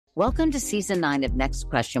Welcome to Season 9 of Next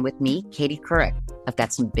Question with me, Katie Couric. I've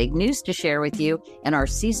got some big news to share with you in our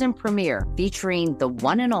season premiere featuring the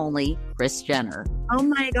one and only Kris Jenner. Oh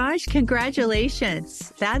my gosh,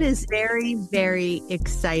 congratulations. That is very, very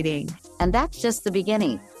exciting. And that's just the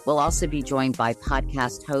beginning. We'll also be joined by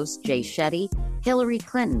podcast host Jay Shetty, Hillary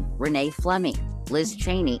Clinton, Renee Fleming, Liz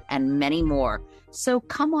Cheney, and many more. So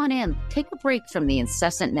come on in, take a break from the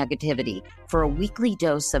incessant negativity for a weekly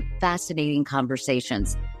dose of fascinating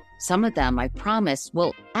conversations. Some of them, I promise,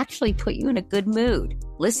 will actually put you in a good mood.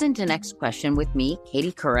 Listen to Next Question with me,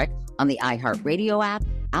 Katie Couric, on the iHeartRadio app,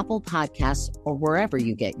 Apple Podcasts, or wherever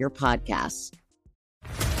you get your podcasts.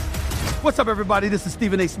 What's up, everybody? This is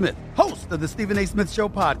Stephen A. Smith, host of the Stephen A. Smith Show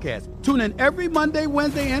podcast. Tune in every Monday,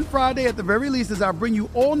 Wednesday, and Friday at the very least as I bring you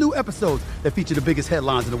all new episodes that feature the biggest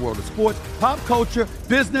headlines in the world of sports, pop culture,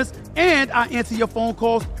 business, and I answer your phone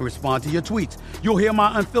calls and respond to your tweets. You'll hear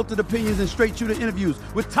my unfiltered opinions and straight-shooter interviews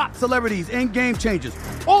with top celebrities and game changers.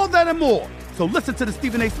 All that and more. So listen to the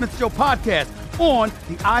Stephen A. Smith Show podcast on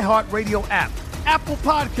the iHeartRadio app, Apple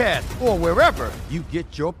Podcasts, or wherever you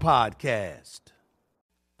get your podcast.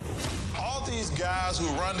 All these guys who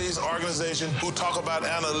run these organizations who talk about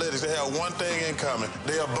analytics, they have one thing in common.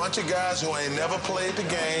 They're a bunch of guys who ain't never played the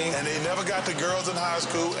game, and they never got the girls in high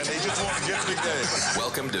school, and they just want to get to the game.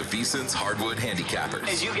 Welcome to VSiN's Hardwood Handicappers.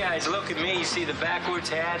 As you guys look at me, you see the backwards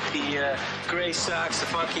hat, the gray socks, the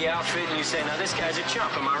funky outfit, and you say, now this guy's a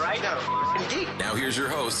chump, am I right? I'm a geek. Now here's your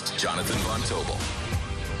host, Jonathan Von Tobel.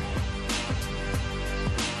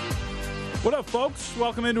 What up, folks?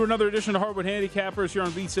 Welcome into another edition of Hardwood Handicappers here on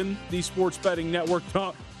VSiN, the Sports Betting Network.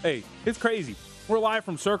 Hey, it's crazy. We're live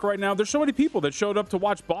from Circa right now. There's so many people that showed up to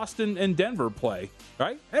watch Boston and Denver play,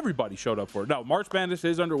 right? Everybody showed up for it. No, March Madness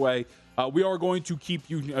is underway. We are going to keep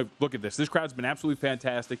you look at this. This crowd's been absolutely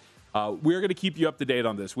fantastic. We're going to keep you up to date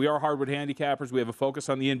on this. We are Hardwood Handicappers. We have a focus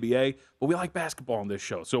on the NBA, but we like basketball on this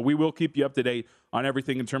show. So we will keep you up to date on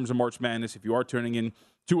everything in terms of March Madness. If you are tuning in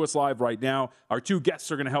to us live right now, our two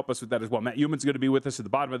guests are going to help us with that as well. Matt Youmans going to be with us at the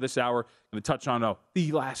bottom of this hour. Going to touch on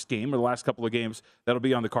the last game or the last couple of games that'll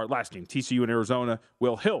be on the card. Last game, TCU and Arizona.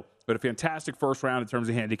 Will Hill, but a fantastic first round in terms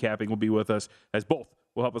of handicapping, will be with us as both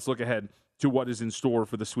will help us look ahead to what is in store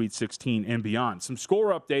for the Sweet 16 and beyond. Some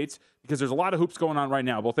score updates, because there's a lot of hoops going on right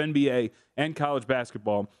now, both NBA and college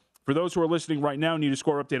basketball. For those who are listening right now, need a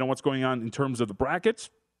score update on what's going on in terms of the brackets.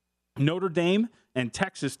 Notre Dame and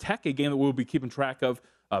Texas Tech, a game that we'll be keeping track of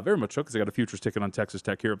very much so, because I got a futures ticket on Texas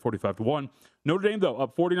Tech here at 45-1. Notre Dame, though,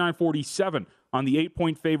 up 49-47 on the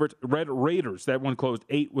 8-point favorite Red Raiders. That one closed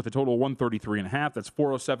 8 with a total of 133.5. That's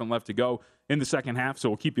 4:07 left to go in the second half, so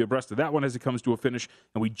we'll keep you abreast of that one as it comes to a finish.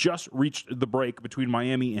 And we just reached the break between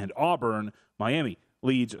Miami and Auburn. Miami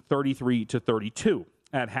leads 33-32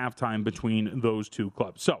 at halftime between those two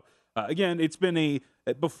clubs. So, again, it's been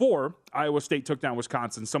before Iowa State took down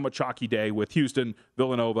Wisconsin, somewhat chalky day with Houston,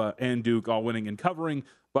 Villanova, and Duke all winning and covering.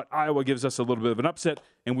 But Iowa gives us a little bit of an upset,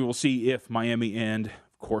 and we will see if Miami and,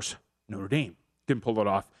 of course, Notre Dame can pull it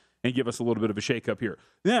off and give us a little bit of a shakeup here.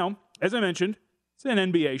 Now, as I mentioned, it's an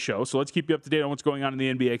NBA show, so let's keep you up to date on what's going on in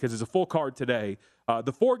the NBA because it's a full card today.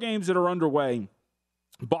 The 4 games that are underway,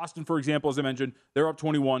 Boston, for example, as I mentioned, they're up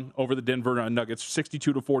 21 over the Denver Nuggets,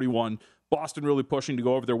 62-41. Boston really pushing to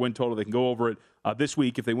go over their win total. They can go over it this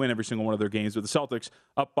week if they win every single one of their games. But the Celtics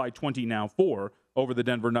up by 20 now, 4 over the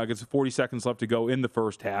Denver Nuggets. 40 seconds left to go in the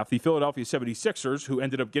first half. The Philadelphia 76ers, who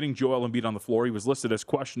ended up getting Joel Embiid on the floor, he was listed as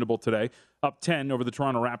questionable today, up 10 over the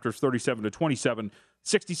Toronto Raptors, 37-27.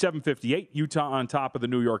 67-58, Utah on top of the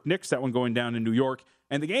New York Knicks. That one going down in New York.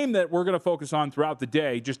 And the game that we're going to focus on throughout the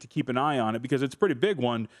day, just to keep an eye on it, because it's a pretty big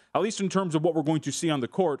one, at least in terms of what we're going to see on the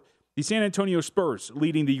court, the San Antonio Spurs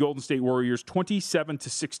leading the Golden State Warriors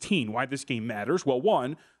 27-16. Why this game matters? Well,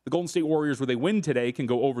 one, the Golden State Warriors, where they win today, can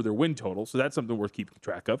go over their win total, so that's something worth keeping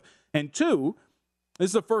track of. And two, this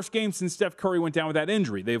is the first game since Steph Curry went down with that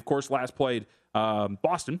injury. They, of course, last played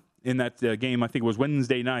Boston in that game, I think it was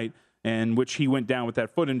Wednesday night, in which he went down with that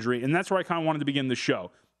foot injury. And that's where I kind of wanted to begin the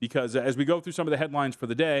show, because as we go through some of the headlines for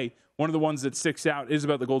the day, one of the ones that sticks out is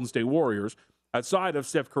about the Golden State Warriors. Outside of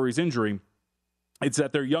Steph Curry's injury, it's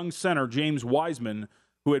that their young center, James Wiseman,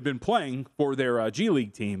 who had been playing for their G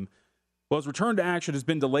League team, well, his return to action has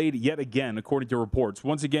been delayed yet again, according to reports,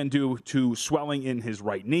 once again due to swelling in his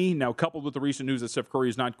right knee. Now, coupled with the recent news that Steph Curry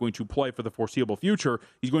is not going to play for the foreseeable future,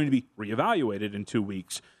 he's going to be reevaluated in 2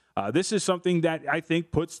 weeks. This is something that I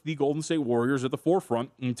think puts the Golden State Warriors at the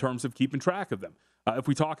forefront in terms of keeping track of them. If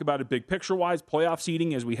we talk about it big picture-wise, playoff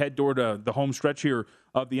seeding as we head toward the home stretch here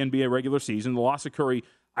of the NBA regular season, the loss of Curry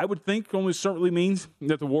I would think almost certainly means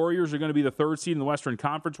that the Warriors are going to be the third seed in the Western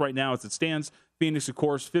Conference right now as it stands. Phoenix, of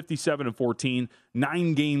course, 57-14,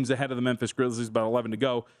 9 games ahead of the Memphis Grizzlies, about 11 to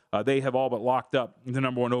go. They have all but locked up the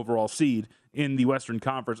number 1 overall seed in the Western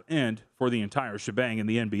Conference and for the entire shebang in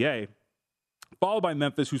the NBA. Followed by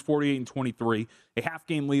Memphis, who's 48-23, a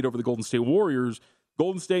half-game lead over the Golden State Warriors.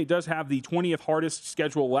 Golden State does have the 20th hardest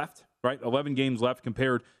schedule left, right? 11 games left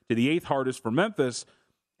compared to the 8th hardest for Memphis.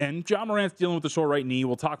 And Ja Morant's dealing with the sore right knee.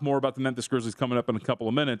 We'll talk more about the Memphis Grizzlies coming up in a couple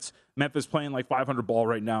of minutes. Memphis playing like 500 ball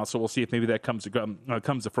right now, so we'll see if maybe that comes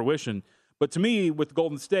to fruition. But to me, with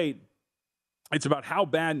Golden State, it's about how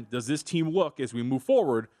bad does this team look as we move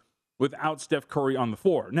forward without Steph Curry on the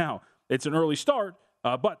floor. Now, it's an early start,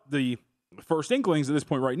 but the first inklings at this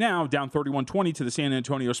point right now, down 31-20 to the San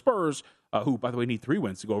Antonio Spurs, who, by the way, need 3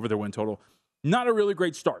 wins to go over their win total. Not a really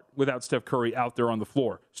great start without Steph Curry out there on the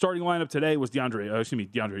floor. Starting lineup today was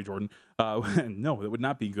DeAndre Jordan. No, that would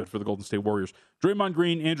not be good for the Golden State Warriors. Draymond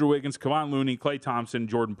Green, Andrew Wiggins, Kevon Looney, Klay Thompson,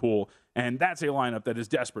 Jordan Poole. And that's a lineup that is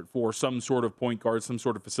desperate for some sort of point guard, some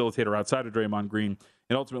sort of facilitator outside of Draymond Green,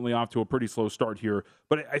 and ultimately off to a pretty slow start here.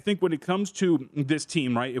 But I think when it comes to this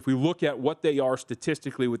team, right, if we look at what they are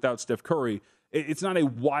statistically without Steph Curry, it's not a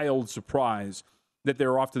wild surprise that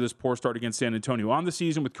they're off to this poor start against San Antonio. On the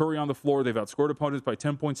season, with Curry on the floor, they've outscored opponents by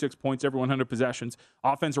 10.6 points every 100 possessions.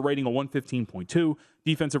 Offensive rating of 115.2,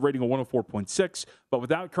 defensive rating of 104.6. But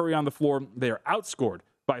without Curry on the floor, they are outscored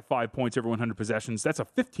by 5 points every 100 possessions. That's a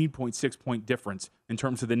 15.6 point difference in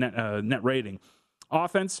terms of the net rating.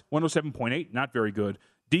 Offense, 107.8, not very good.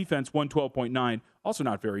 Defense, 112.9, also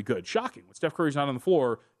not very good. Shocking. When Steph Curry's not on the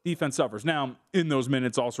floor, defense suffers. Now, in those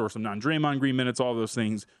minutes, also some non-Draymond Green minutes, all those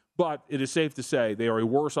things. But it is safe to say they are a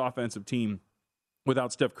worse offensive team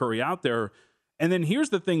without Steph Curry out there. And then here's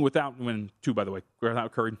the thing without Curry,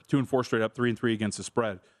 2-4 straight up, 3-3 against the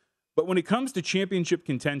spread. But when it comes to championship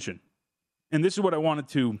contention, and this is what I wanted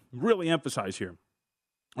to really emphasize here,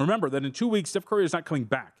 remember that in 2 weeks, Steph Curry is not coming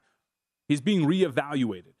back. He's being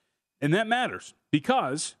reevaluated. And that matters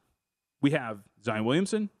because we have Zion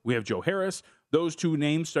Williamson, we have Joe Harris, those 2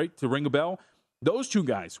 names, right, to ring a bell. Those 2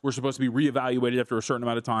 guys were supposed to be reevaluated after a certain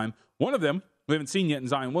amount of time. One of them we haven't seen yet in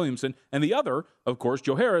Zion Williamson, and the other, of course,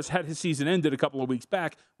 Joe Harris, had his season ended a couple of weeks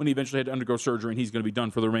back when he eventually had to undergo surgery, and he's going to be done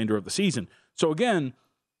for the remainder of the season. So again,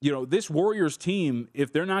 this Warriors team,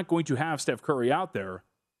 if they're not going to have Steph Curry out there,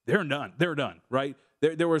 they're done. They're done, right?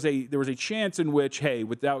 There was a chance in which, hey,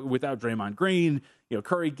 without Draymond Green,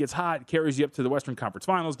 Curry gets hot, carries you up to the Western Conference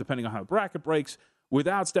Finals, depending on how the bracket breaks.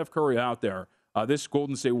 Without Steph Curry out there, this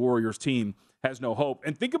Golden State Warriors team has no hope.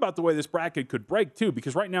 And think about the way this bracket could break, too,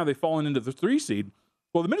 because right now they've fallen into the 3 seed.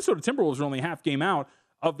 Well, the Minnesota Timberwolves are only a half game out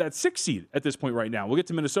of that 6 seed at this point right now. We'll get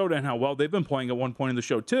to Minnesota and how well they've been playing at one point in the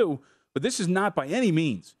show, too. But this is not by any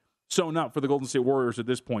means sewn up for the Golden State Warriors at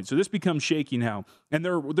this point. So this becomes shaky now. And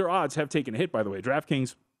their odds have taken a hit, by the way.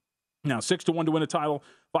 DraftKings now 6-1 to win a title.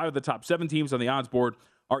 5 of the top 7 teams on the odds board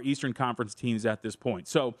are Eastern Conference teams at this point.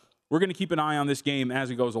 So we're going to keep an eye on this game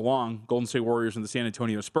as it goes along, Golden State Warriors and the San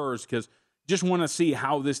Antonio Spurs, because just want to see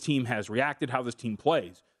how this team has reacted, how this team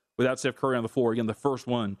plays without Steph Curry on the floor. Again, the first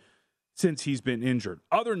one since he's been injured.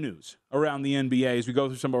 Other news around the NBA as we go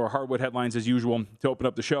through some of our hardwood headlines as usual to open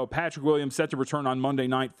up the show. Patrick Williams set to return on Monday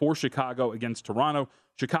night for Chicago against Toronto.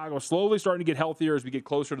 Chicago slowly starting to get healthier as we get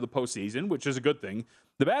closer to the postseason, which is a good thing.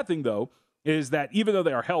 The bad thing, though, is that even though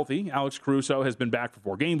they are healthy, Alex Caruso has been back for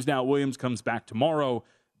 4 games now. Williams comes back tomorrow.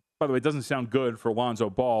 By the way, it doesn't sound good for Lonzo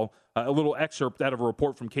Ball. A little excerpt out of a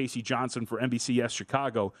report from Casey Johnson for NBCS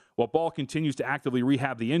Chicago. While Ball continues to actively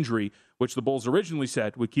rehab the injury, which the Bulls originally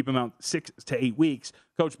said would keep him out 6 to 8 weeks,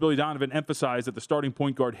 Coach Billy Donovan emphasized that the starting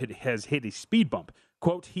point guard has hit a speed bump.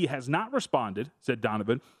 Quote, he has not responded, said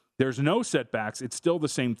Donovan. There's no setbacks. It's still the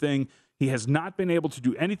same thing. He has not been able to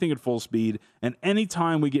do anything at full speed, and any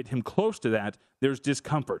time we get him close to that, there's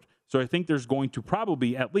discomfort. So I think there's going to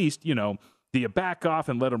probably at least, do you back off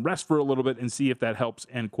and let him rest for a little bit and see if that helps,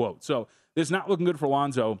 end quote. So this is not looking good for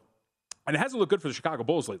Lonzo, and it hasn't looked good for the Chicago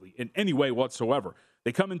Bulls lately in any way whatsoever.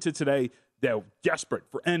 They come into today, they're desperate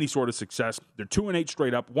for any sort of success. They're 2-8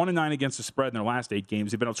 straight up, 1-9 against the spread in their last 8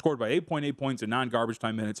 games. They've been outscored by 8.8 points in non-garbage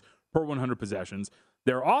time minutes per 100 possessions.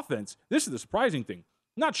 Their offense, this is the surprising thing.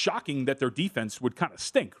 Not shocking that their defense would kind of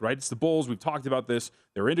stink, right? It's the Bulls. We've talked about this.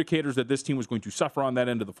 There are indicators that this team was going to suffer on that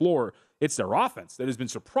end of the floor. It's their offense that has been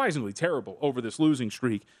surprisingly terrible over this losing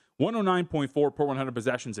streak. 109.4 per 100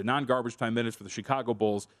 possessions in non-garbage time minutes for the Chicago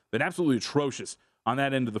Bulls. Been absolutely atrocious on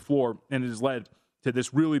that end of the floor, and it has led to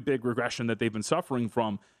this really big regression that they've been suffering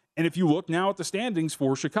from. And if you look now at the standings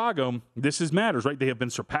for Chicago, this matters, right? They have been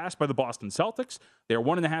surpassed by the Boston Celtics. They are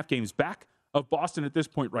 1.5 games back of Boston at this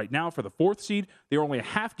point right now for the 4th seed. They're only a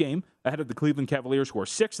half game ahead of the Cleveland Cavaliers, who are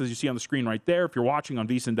 6th, as you see on the screen right there if you're watching on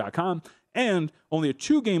VSiN.com, and only a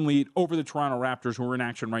 2-game lead over the Toronto Raptors, who are in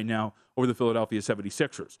action right now over the Philadelphia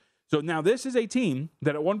 76ers. So now this is a team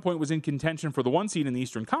that at one point was in contention for the 1 seed in the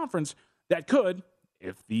Eastern Conference that could,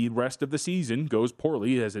 if the rest of the season goes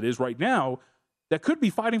poorly as it is right now, that could be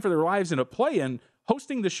fighting for their lives in a play-in,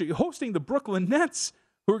 hosting the Brooklyn Nets,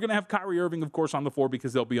 who are going to have Kyrie Irving, of course, on the floor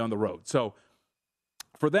because they'll be on the road. So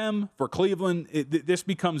for them, for Cleveland, this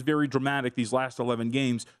becomes very dramatic these last 11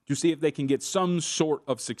 games to see if they can get some sort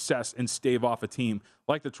of success and stave off a team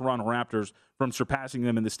like the Toronto Raptors from surpassing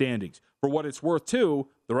them in the standings. For what it's worth, too,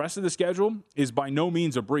 the rest of the schedule is by no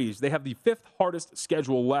means a breeze. They have the 5th hardest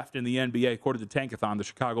schedule left in the NBA, according to Tankathon, the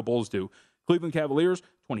Chicago Bulls do. Cleveland Cavaliers,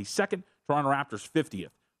 22nd, Toronto Raptors, 50th.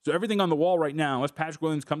 So everything on the wall right now, unless Patrick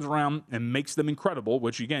Williams comes around and makes them incredible,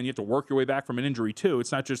 which, again, you have to work your way back from an injury, too.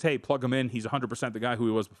 It's not just, hey, plug him in, he's 100% the guy who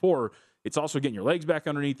he was before. It's also getting your legs back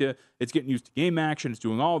underneath you. It's getting used to game action. It's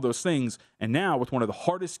doing all of those things. And now, with one of the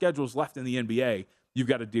hardest schedules left in the NBA, you've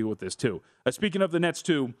got to deal with this, too. Speaking of the Nets,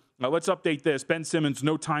 too, let's update this. Ben Simmons,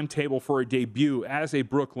 no timetable for a debut as a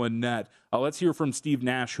Brooklyn Net. Let's hear from Steve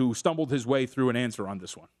Nash, who stumbled his way through an answer on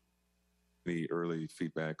this one. Any early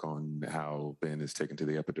feedback on how Ben is taken to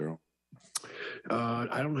the epidural?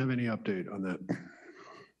 I don't have any update on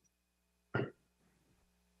that.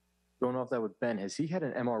 Going off that with Ben, has he had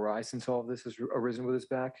an MRI since all of this has arisen with his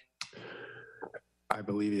back? I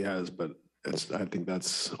believe he has, but I think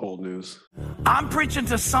that's old news. I'm preaching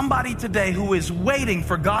to somebody today who is waiting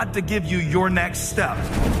for God to give you your next step.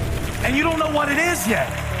 And you don't know what it is yet.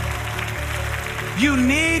 You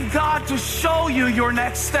need God to show you your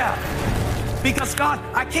next step. Because God,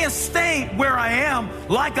 I can't stay where I am,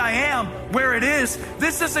 like I am, where it is.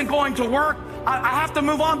 This isn't going to work. I have to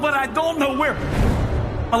move on, but I don't know where.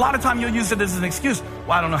 A lot of time you'll use it as an excuse.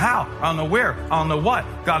 Well, I don't know how. I don't know where. I don't know what.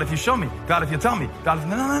 God, if you show me. God, if you tell me. God, if...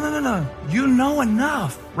 No. You know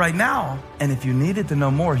enough right now. And if you needed to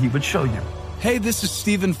know more, he would show you. Hey, this is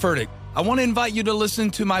Stephen Furtick. I want to invite you to listen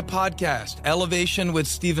to my podcast, Elevation with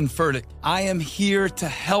Stephen Furtick. I am here to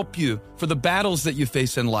help you for the battles that you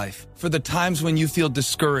face in life, for the times when you feel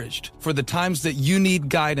discouraged, for the times that you need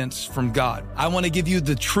guidance from God. I want to give you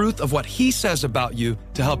the truth of what he says about you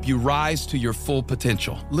to help you rise to your full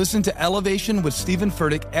potential. Listen to Elevation with Stephen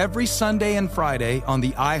Furtick every Sunday and Friday on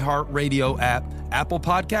the iHeartRadio app, Apple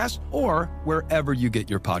Podcasts, or wherever you get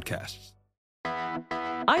your podcasts.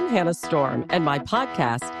 I'm Hannah Storm, and my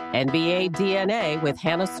podcast, NBA DNA with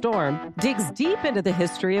Hannah Storm, digs deep into the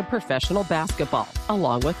history of professional basketball,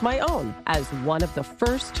 along with my own, as one of the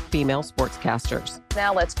first female sportscasters.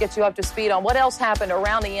 Now let's get you up to speed on what else happened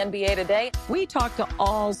around the NBA today. We talked to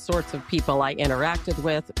all sorts of people I interacted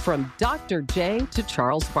with, from Dr. J to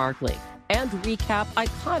Charles Barkley, and recap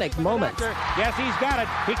iconic moments. Yes, he's got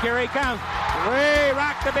it. Here he comes. Way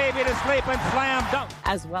rock the baby to sleep and slam dunk.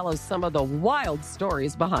 As well as some of the wild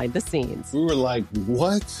stories behind the scenes. We were like,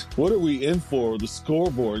 what? What are we in for? The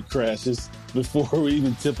scoreboard crashes before we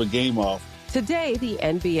even tip a game off. Today, the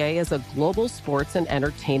NBA is a global sports and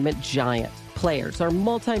entertainment giant. Players are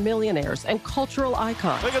multimillionaires and cultural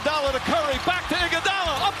icons. Iguodala to Curry, back to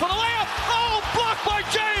Iguodala, up for the layup. Oh, blocked by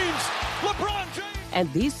James. LeBron James.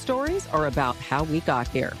 And these stories are about how we got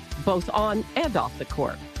here, both on and off the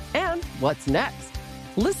court. And what's next?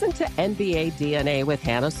 Listen to NBA DNA with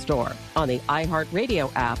Hannah Storm on the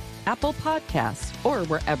iHeartRadio app, Apple Podcasts, or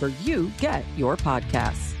wherever you get your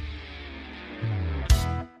podcasts.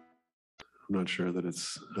 I'm not sure that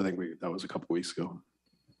I think that was a couple weeks ago.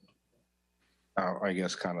 I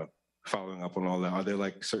guess kind of following up on all that, are there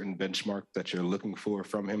like certain benchmark that you're looking for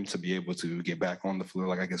from him to be able to get back on the floor?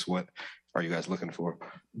 Like, I guess, what are you guys looking for?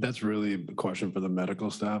 That's really a question for the medical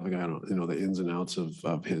staff. Like, I don't, the ins and outs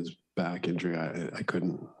of his back injury. I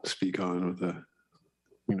couldn't speak on with a,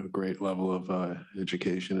 great level of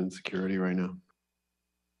education and security right now.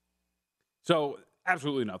 So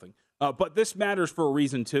absolutely nothing. But this matters for a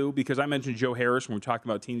reason too, because I mentioned Joe Harris when we're talking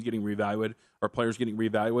about teams getting reevaluated or players getting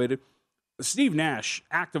reevaluated. Steve Nash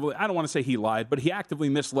actively, I don't want to say he lied, but he actively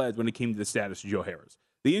misled when it came to the status of Joe Harris.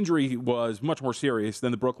 The injury was much more serious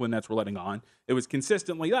than the Brooklyn Nets were letting on. It was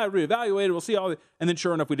consistently, reevaluated, we'll see all, and then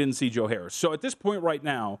sure enough, we didn't see Joe Harris. So at this point right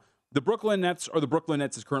now, the Brooklyn Nets are the Brooklyn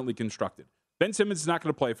Nets is currently constructed. Ben Simmons is not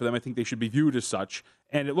going to play for them. I think they should be viewed as such.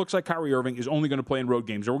 And it looks like Kyrie Irving is only going to play in road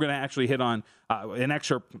games. And we're going to actually hit on an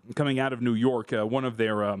excerpt coming out of New York, one of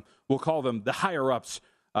their, we'll call them the higher-ups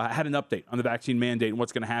had an update on the vaccine mandate and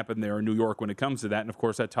what's going to happen there in New York when it comes to that. And, of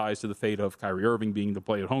course, that ties to the fate of Kyrie Irving being to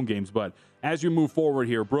play at home games. But as you move forward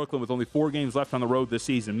here, Brooklyn with only 4 games left on the road this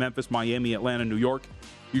season, Memphis, Miami, Atlanta, New York,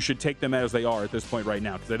 you should take them as they are at this point right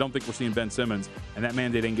now because I don't think we're seeing Ben Simmons, and that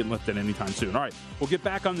mandate ain't getting lifted anytime soon. All right, we'll get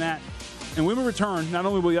back on that. And when we return, not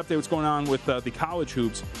only will we update what's going on with the college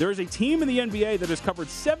hoops, there is a team in the NBA that has covered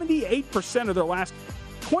 78% of their last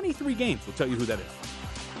 23 games. We'll tell you who that is.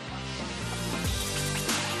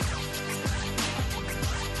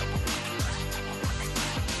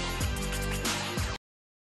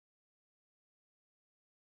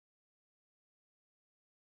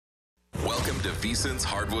 Welcome to VSiN's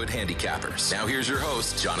Hardwood Handicappers. Now here's your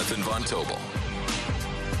host, Jonathan Von Tobel.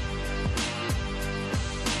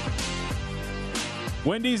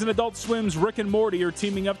 Wendy's and Adult Swim's Rick and Morty are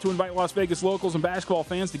teaming up to invite Las Vegas locals and basketball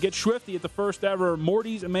fans to get swifty at the first ever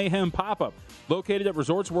Morty's Mayhem pop-up. Located at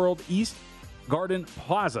Resorts World East Garden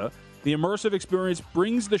Plaza, the immersive experience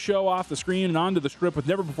brings the show off the screen and onto the strip with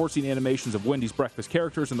never-before-seen animations of Wendy's breakfast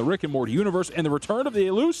characters in the Rick and Morty universe and the return of the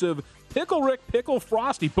elusive Pickle Rick, Pickle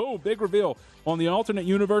Frosty. Boom, big reveal. On the alternate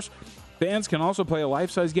universe, fans can also play a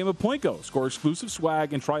life-size game of Plinko, score exclusive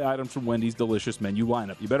swag, and try items from Wendy's delicious menu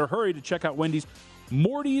lineup. You better hurry to check out Wendy's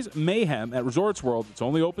Morty's Mayhem at Resorts World. It's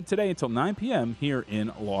only open today until 9 p.m. here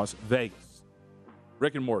in Las Vegas.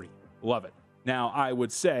 Rick and Morty, love it. Now, I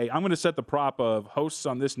would say, I'm going to set the prop of hosts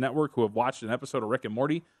on this network who have watched an episode of Rick and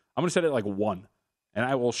Morty. I'm going to set it like 1, and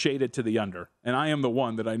I will shade it to the under. And I am the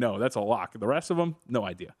one that I know. That's a lock. The rest of them, no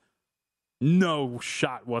idea. No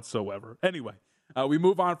shot whatsoever. Anyway, we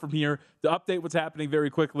move on from here to update what's happening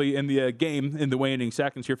very quickly in the game in the waning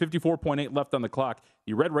seconds here. 54.8 left on the clock.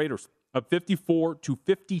 The Red Raiders up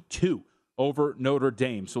 54-52 over Notre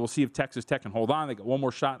Dame. So we'll see if Texas Tech can hold on. They got one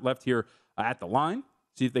more shot left here at the line.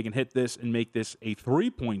 See if they can hit this and make this a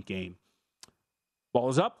 3-point game. Ball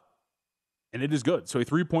is up, and it is good. So a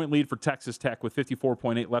 3-point lead for Texas Tech with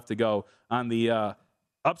 54.8 left to go on the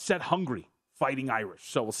upset-hungry Fighting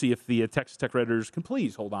Irish. So we'll see if the Texas Tech Raiders can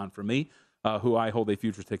please hold on for me, who I hold a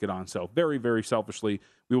futures ticket on. So very, very selfishly,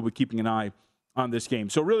 we will be keeping an eye on this game.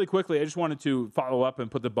 So really quickly, I just wanted to follow up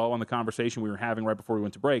and put the bow on the conversation we were having right before we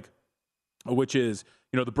went to break, which is,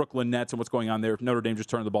 the Brooklyn Nets and what's going on there. Notre Dame just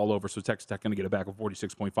turned the ball over, so Texas Tech going to get it back with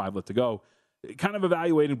 46.5 left to go. Kind of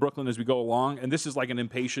evaluating Brooklyn as we go along, and this is like an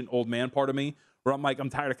impatient old man part of me, where I'm like, I'm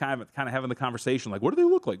tired of kind of having the conversation, like, what do they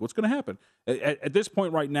look like? What's going to happen? At this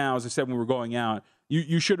point right now, as I said when we were going out,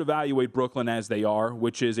 you should evaluate Brooklyn as they are,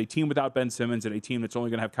 which is a team without Ben Simmons and a team that's only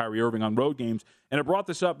going to have Kyrie Irving on road games. And I brought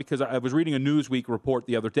this up because I was reading a Newsweek report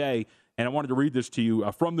the other day, and I wanted to read this to you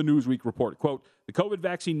from the Newsweek report. Quote, the COVID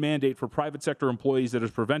vaccine mandate for private sector employees that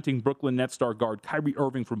is preventing Brooklyn Nets star guard Kyrie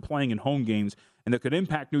Irving from playing in home games and that could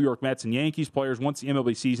impact New York Mets and Yankees players once the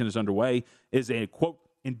MLB season is underway is a, quote,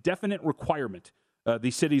 indefinite requirement.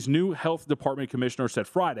 The city's new health department commissioner said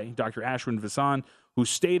Friday, Dr. Ashwin Vasan, who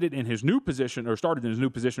started in his new position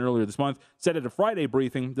earlier this month, said at a Friday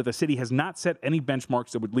briefing that the city has not set any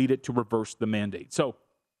benchmarks that would lead it to reverse the mandate. So,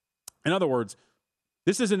 in other words,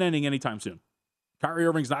 this isn't ending anytime soon. Kyrie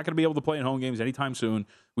Irving's not going to be able to play in home games anytime soon.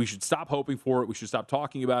 We should stop hoping for it. We should stop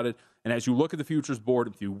talking about it. And as you look at the futures board,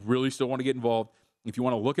 if you really still want to get involved, if you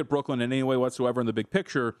want to look at Brooklyn in any way whatsoever in the big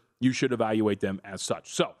picture, you should evaluate them as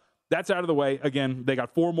such. So, that's out of the way. Again, they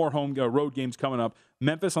got 4 more road games coming up.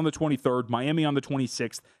 Memphis on the 23rd, Miami on the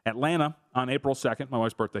 26th, Atlanta on April 2nd, my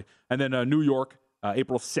wife's birthday, and then New York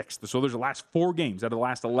April 6th. So there's the last 4 games out of the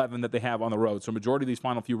last 11 that they have on the road. So majority of these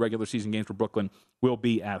final few regular season games for Brooklyn will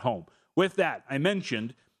be at home. With that, I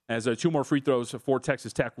mentioned as 2 more free throws for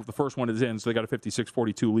Texas Tech. The first one is in, so they got a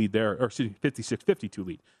 56-42 lead there, or 56-52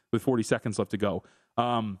 lead with 40 seconds left to go.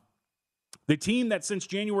 The team that since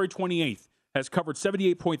January 28th has covered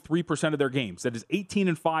 78.3% of their games. That is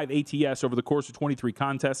 18-5 ATS over the course of 23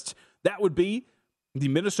 contests. That would be the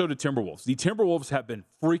Minnesota Timberwolves. The Timberwolves have been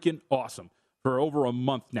freaking awesome for over a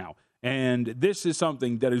month now. And this is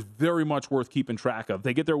something that is very much worth keeping track of.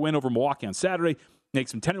 They get their win over Milwaukee on Saturday,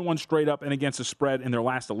 makes them 10-1 straight up and against the spread in their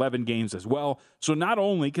last 11 games as well. So not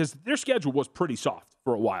only, because their schedule was pretty soft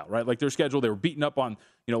for a while, right? Like their schedule, they were beating up on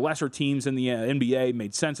lesser teams in the NBA.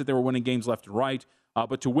 Made sense that they were winning games left and right.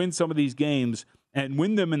 But to win some of these games and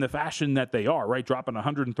win them in the fashion that they are, right, dropping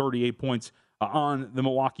 138 points on the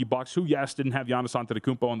Milwaukee Bucks, who, yes, didn't have Giannis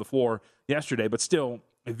Antetokounmpo on the floor yesterday, but still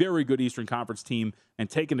a very good Eastern Conference team and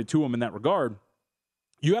taking it to them in that regard,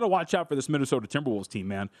 you got to watch out for this Minnesota Timberwolves team,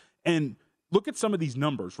 man. And look at some of these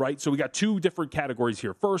numbers, right? So we got 2 different categories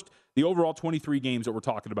here. First, the overall 23 games that we're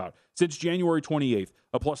talking about. Since January 28th,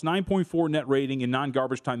 a plus 9.4 net rating in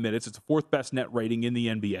non-garbage time minutes. It's the 4th best net rating in the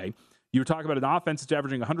NBA. You're talking about an offense that's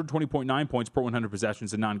averaging 120.9 points per 100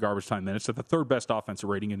 possessions in non-garbage time minutes. So the third best offensive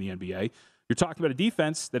rating in the NBA. You're talking about a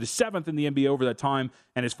defense that is 7th in the NBA over that time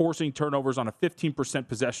and is forcing turnovers on a 15%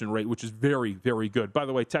 possession rate, which is very, very good. By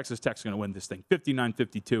the way, Texas Tech's going to win this thing.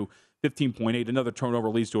 59-52, 15.8. Another turnover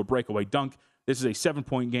leads to a breakaway dunk. This is a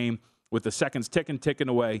 7-point game with the seconds ticking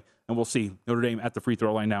away, and we'll see Notre Dame at the free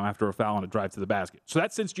throw line now after a foul and a drive to the basket. So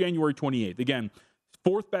that's since January 28th. Again,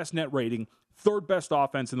 4th best net rating, 3rd best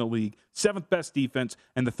offense in the league, 7th best defense,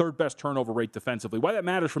 and the 3rd best turnover rate defensively. Why that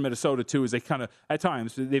matters for Minnesota, too, is they kind of, at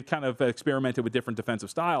times, they've kind of experimented with different defensive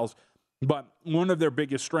styles. But one of their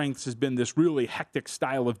biggest strengths has been this really hectic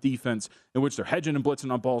style of defense in which they're hedging and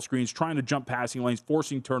blitzing on ball screens, trying to jump passing lanes,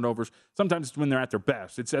 forcing turnovers. Sometimes it's when they're at their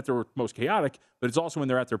best. It's at their most chaotic, but it's also when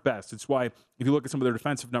they're at their best. It's why, if you look at some of their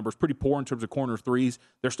defensive numbers, pretty poor in terms of corner threes.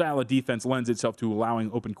 Their style of defense lends itself to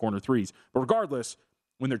allowing open corner threes. But regardless,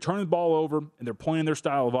 when they're turning the ball over and they're playing their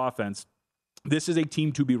style of offense, this is a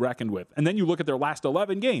team to be reckoned with. And then you look at their last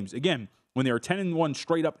 11 games. Again, when they are 10-1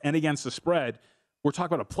 straight up and against the spread, we're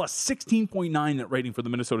talking about a plus 16.9 net rating for the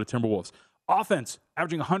Minnesota Timberwolves. Offense,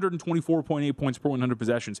 averaging 124.8 points per 100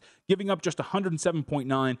 possessions, giving up just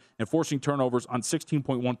 107.9 and forcing turnovers on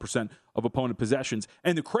 16.1% of opponent possessions.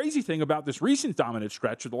 And the crazy thing about this recent dominant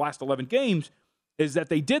stretch of the last 11 games is that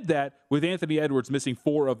they did that with Anthony Edwards missing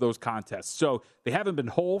 4 of those contests. So they haven't been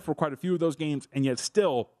whole for quite a few of those games, and yet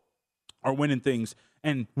still are winning things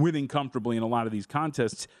and winning comfortably in a lot of these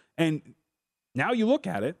contests. And now you look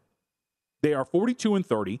at it, they are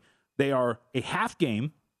 42-30. They are a half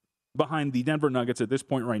game behind the Denver Nuggets at this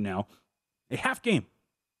point right now. A half game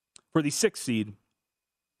for the 6th seed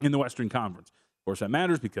in the Western Conference. Of course, that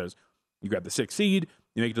matters because you grab the 6th seed,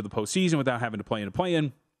 you make it to the postseason without having to play in a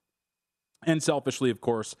play-in. And selfishly, of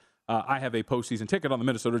course, I have a postseason ticket on the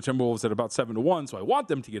Minnesota Timberwolves at about 7-1, so I want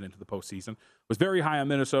them to get into the postseason. Was very high on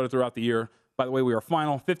Minnesota throughout the year. By the way, we are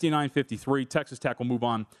final 59-53. Texas Tech will move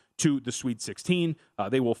on to the Sweet 16.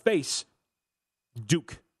 They will face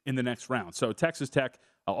Duke in the next round. So Texas Tech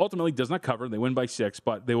ultimately does not cover. They win by 6,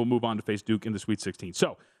 but they will move on to face Duke in the Sweet 16.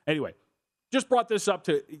 So anyway, just brought this up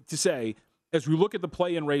to say, as we look at the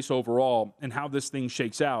play-in race overall and how this thing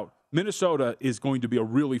shakes out, Minnesota is going to be a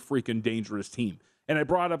really freaking dangerous team. And I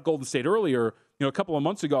brought up Golden State earlier. A couple of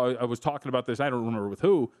months ago, I was talking about this. I don't remember with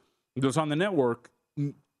who. It was on the network.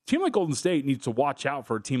 A team like Golden State needs to watch out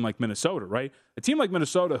for a team like Minnesota, right? A team like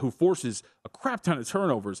Minnesota who forces a crap ton of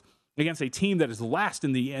turnovers against a team that is last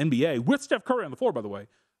in the NBA, with Steph Curry on the floor, by the way,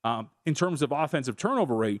 in terms of offensive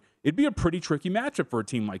turnover rate, it'd be a pretty tricky matchup for a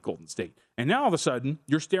team like Golden State. And now all of a sudden,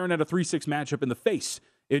 you're staring at a 3-6 matchup in the face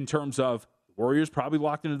in terms of Warriors probably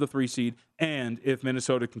locked into the 3 seed, and if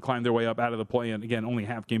Minnesota can climb their way up out of the play-in, again, only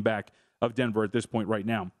half game back of Denver at this point right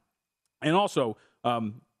now. And also,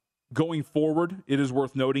 going forward, it is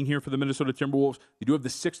worth noting here for the Minnesota Timberwolves, they do have the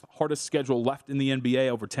 6th hardest schedule left in the NBA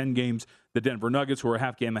over 10 games. The Denver Nuggets, who are a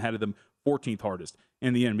half game ahead of them, 14th hardest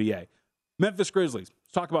in the NBA. Memphis Grizzlies,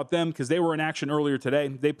 let's talk about them because they were in action earlier today.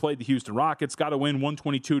 They played the Houston Rockets, got a win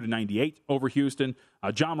 122-98 over Houston.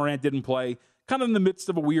 Ja Morant didn't play. Kind of in the midst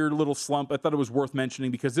of a weird little slump. I thought it was worth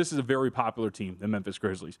mentioning because this is a very popular team, the Memphis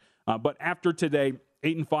Grizzlies. But after today,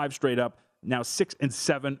 8-5 straight up, now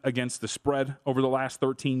 6-7 against the spread over the last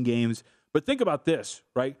 13 games. But think about this,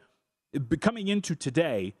 right? Coming into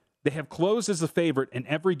today, they have closed as a favorite in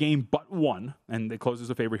every game but one, and they closed as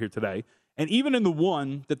a favorite here today. And even in the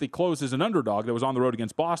one that they closed as an underdog that was on the road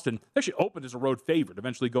against Boston, they actually opened as a road favorite,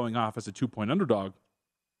 eventually going off as a 2-point underdog.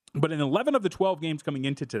 But in 11 of the 12 games coming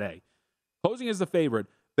into today, closing as the favorite,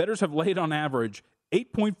 bettors have laid on average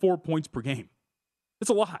 8.4 points per game. It's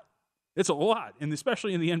a lot. It's a lot, and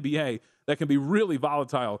especially in the NBA, that can be really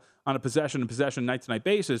volatile on a possession-to-possession, night-to-night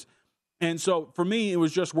basis. And so for me, it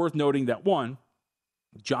was just worth noting that, one,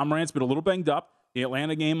 Ja Morant's been a little banged up. The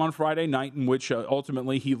Atlanta game on Friday night, in which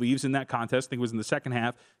ultimately he leaves in that contest, I think it was in the second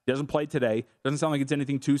half. He doesn't play today. Doesn't sound like it's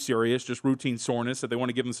anything too serious, just routine soreness that they want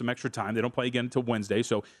to give him some extra time. They don't play again until Wednesday,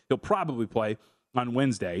 so he'll probably play on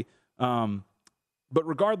Wednesday. But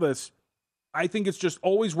regardless, I think it's just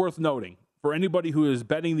always worth noting for anybody who is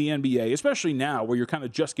betting the NBA, especially now where you're kind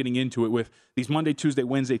of just getting into it with these Monday, Tuesday,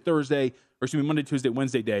 Wednesday, Monday, Tuesday,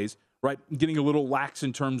 Wednesday days, right? Getting a little lax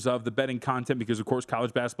in terms of the betting content because, of course,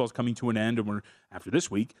 college basketball is coming to an end, and we're, after this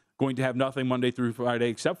week, going to have nothing Monday through Friday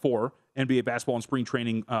except for NBA basketball and spring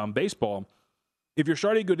training baseball. If you're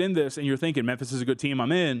starting good in this and you're thinking Memphis is a good team,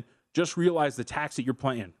 I'm in, just realize the tax that you're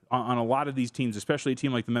playing on a lot of these teams, especially a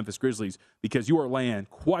team like the Memphis Grizzlies, because you are laying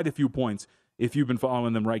quite a few points if you've been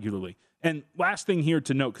following them regularly. And last thing here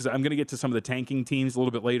to note, because I'm going to get to some of the tanking teams a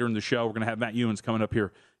little bit later in the show. We're going to have Matt Ewins coming up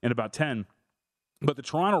here in about 10. But the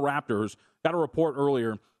Toronto Raptors got a report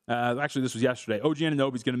earlier Actually, this was yesterday. OG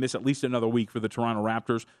Anunoby's going to miss at least another week for the Toronto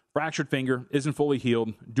Raptors. Fractured finger, isn't fully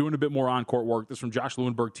healed, doing a bit more on-court work. This from Josh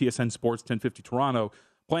Lewenberg, TSN Sports, 1050 Toronto.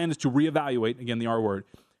 Plan is to reevaluate, again, the R word,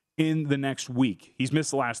 in the next week. He's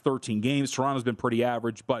missed the last 13 games. Toronto's been pretty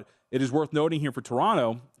average, but it is worth noting here for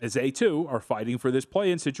Toronto, as they, too, are fighting for this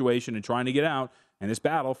play-in situation and trying to get out. And this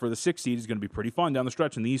battle for the 6th seed is going to be pretty fun down the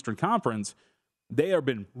stretch in the Eastern Conference. They have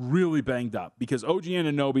been really banged up because OG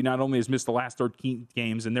Anunoby not only has missed the last 13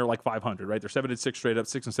 games, and they're like 500, right? They're 7-6 straight up,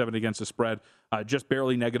 6-7 against the spread, just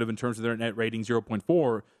barely negative in terms of their net rating,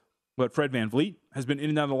 0.4. But Fred VanVleet has been in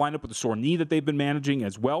and out of the lineup with a sore knee that they've been managing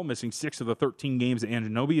as well, missing 6 of the 13 games that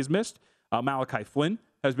Anunoby has missed. Malachi Flynn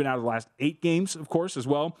has been out of the last 8 games, of course, as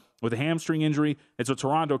well, with a hamstring injury. And so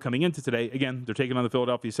Toronto coming into today, again, they're taking on the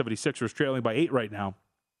Philadelphia 76ers, trailing by 8 right now.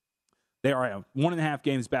 They are 1.5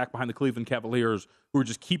 games back behind the Cleveland Cavaliers, who are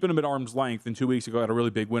just keeping them at arm's length. And 2 weeks ago, had a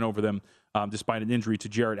really big win over them, despite an injury to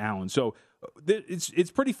Jarrett Allen. So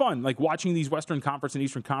it's pretty fun, like watching these Western Conference and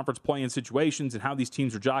Eastern Conference play in situations and how these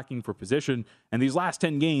teams are jockeying for position. And these last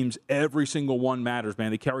 10 games, every single one matters,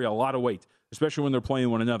 man. They carry a lot of weight, especially when they're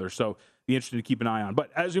playing one another. So be interesting to keep an eye on.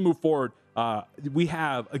 But as we move forward, we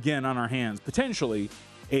have, again, on our hands, potentially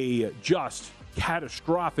a just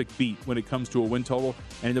catastrophic beat when it comes to a win total,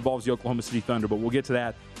 and it involves the Oklahoma City Thunder, but we'll get to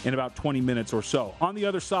that in about 20 minutes or so. On the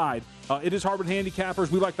other side, it is Hardwood Handicappers.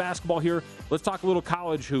 We like basketball here. Let's talk a little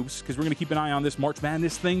college hoops because we're going to keep an eye on this March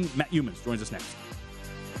Madness thing. Matt Youmans joins us next.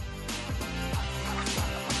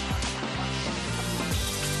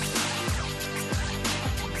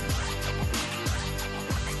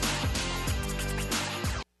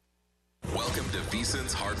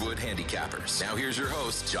 VSiN's Hardwood Handicappers. Now here's your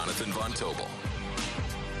host, Jonathan Von Tobel.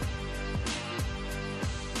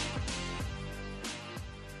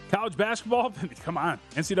 College basketball, come on.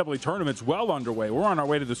 NCAA tournament's well underway. We're on our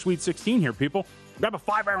way to the Sweet 16 here, people. Grab a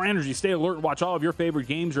 5-hour energy. Stay alert and watch all of your favorite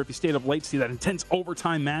games, or if you stayed up late, see that intense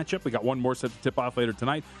overtime matchup. We got one more set to tip off later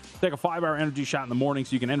tonight. Take a 5-hour energy shot in the morning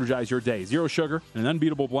so you can energize your day. 0 sugar, an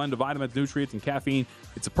unbeatable blend of vitamins, nutrients, and caffeine.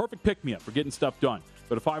 It's a perfect pick-me-up for getting stuff done.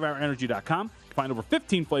 Go to 5hourenergy.com. Find over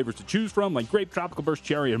 15 flavors to choose from, like grape, tropical burst,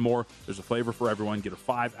 cherry, and more. There's a flavor for everyone. Get a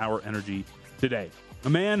 5-hour energy today. A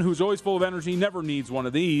man who's always full of energy never needs one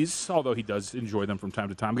of these, although he does enjoy them from time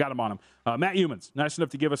to time. Got him on him. Matt Youmans, nice enough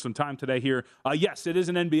to give us some time today here. Yes, it is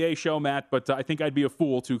an NBA show, Matt, but I think I'd be a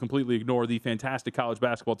fool to completely ignore the fantastic college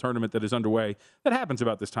basketball tournament that is underway. That happens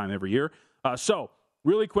about this time every year. So,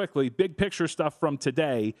 really quickly, big picture stuff from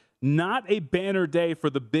today. Not a banner day for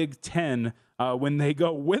the Big Ten when they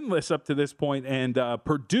go winless up to this point, and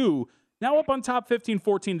Purdue now up on top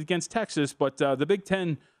 15-14 against Texas, but the Big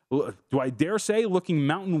Ten, do I dare say, looking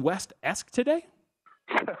Mountain West-esque today?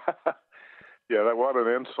 Yeah, that what an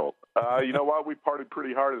insult. You know what? We partied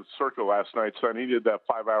pretty hard at the Circle last night, so I needed that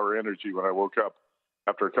 5-hour energy when I woke up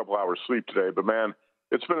after a couple hours sleep today. But, man,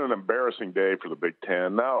 it's been an embarrassing day for the Big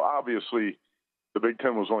Ten. Now, obviously, the Big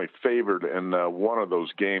Ten was only favored in one of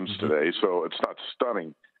those games today, so it's not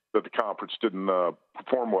stunning that the conference didn't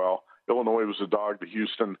perform well. Illinois was a dog to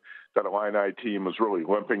Houston. That Illini team was really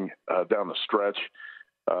limping down the stretch.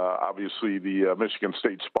 Obviously, the Michigan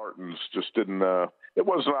State Spartans just didn't it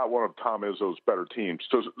was not one of Tom Izzo's better teams.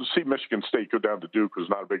 So to see Michigan State go down to Duke was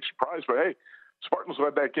not a big surprise. But, hey, Spartans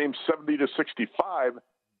led that game 70-65, and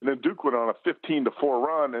then Duke went on a 15-4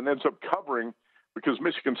 run and ends up covering because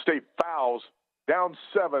Michigan State fouls down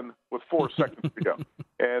 7 with 4 seconds to go.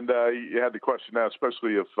 And you had to question that,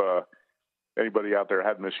 especially if anybody out there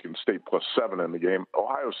had Michigan State +7 in the game.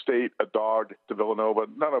 Ohio State, a dog to Villanova.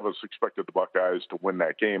 None of us expected the Buckeyes to win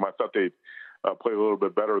that game. I thought they'd play a little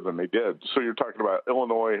bit better than they did. So you're talking about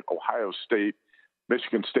Illinois, Ohio State,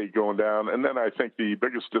 Michigan State going down. And then I think the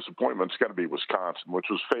biggest disappointment's got to be Wisconsin, which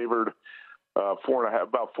was favored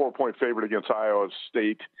about 4-point favorite against Iowa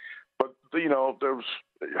State. But, you know,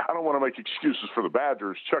 I don't want to make excuses for the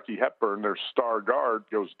Badgers. Chucky Hepburn, their star guard,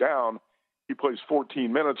 goes down. He plays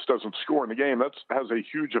 14 minutes, doesn't score in the game. That has a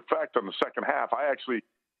huge effect on the second half. I actually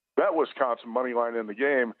bet Wisconsin money line in the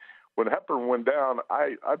game. When Hepburn went down,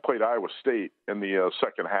 I played Iowa State in the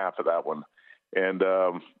second half of that one, and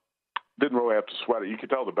didn't really have to sweat it. You could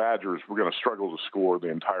tell the Badgers were going to struggle to score the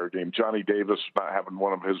entire game. Johnny Davis not having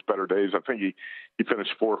one of his better days. I think he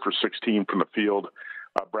finished 4 for 16 from the field.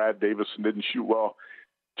 Brad Davison didn't shoot well.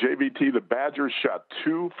 JVT, the Badgers shot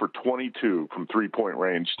 2 for 22 from three-point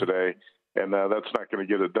range today, and that's not going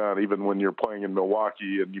to get it done, even when you're playing in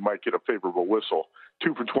Milwaukee and you might get a favorable whistle.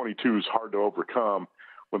 2 for 22 is hard to overcome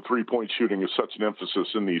when three-point shooting is such an emphasis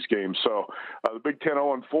in these games. So the Big Ten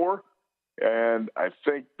 0-4, and I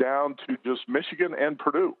think down to just Michigan and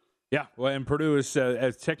Purdue. Yeah, well, and Purdue is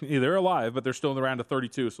technically they're alive, but they're still in the round of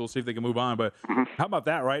 32, so we'll see if they can move on. But how about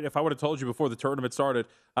that, right? If I would have told you before the tournament started,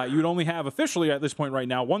 you would only have officially at this point right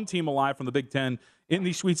now one team alive from the Big Ten in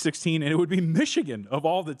the Sweet 16, and it would be Michigan of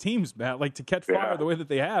all the teams, Matt. Like to catch fire the way that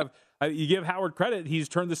they have. You give Howard credit; he's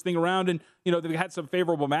turned this thing around, and they've had some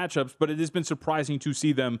favorable matchups, but it has been surprising to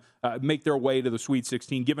see them make their way to the Sweet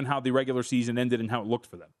 16, given how the regular season ended and how it looked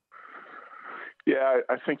for them. Yeah,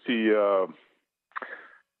 I think the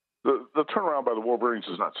turnaround by the Wolverines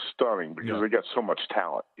is not stunning because they got so much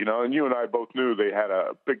talent, and you and I both knew they had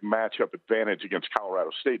a big matchup advantage against Colorado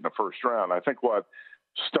State in the first round. I think what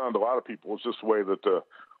stunned a lot of people was just the way that the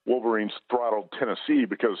Wolverines throttled Tennessee,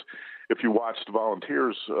 because if you watched the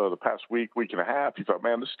Volunteers the past week and a half, you thought,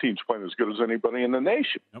 man, this team's playing as good as anybody in the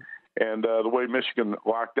nation. Yep. And the way Michigan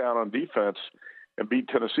locked down on defense and beat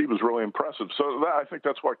Tennessee was really impressive. So I think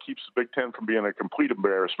that's what keeps the Big Ten from being a complete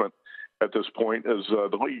embarrassment at this point, is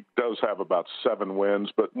the league does have about 7 wins.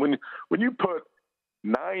 But when you put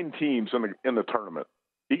 9 teams in the tournament,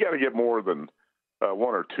 you got to get more than 1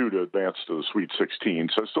 or 2 to advance to the Sweet 16.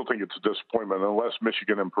 So I still think it's a disappointment unless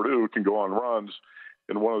Michigan and Purdue can go on runs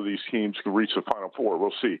and one of these teams can reach the Final Four.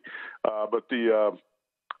 We'll see. But the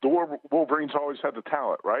Wolverines always had the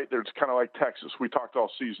talent, right? It's kind of like Texas. We talked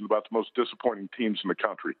all season about the most disappointing teams in the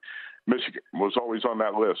country. Michigan was always on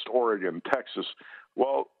that list. Oregon, Texas.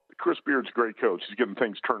 Well, Chris Beard's a great coach. He's getting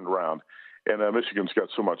things turned around. And Michigan's got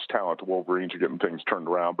so much talent. The Wolverines are getting things turned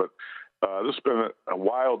around. But this has been a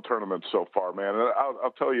wild tournament so far, man. And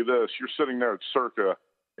I'll tell you this. You're sitting there at Circa,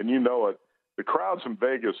 and you know it. The crowds in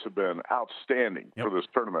Vegas have been outstanding for this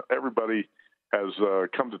tournament. Everybody has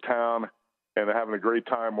come to town and having a great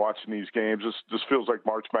time watching these games. This feels like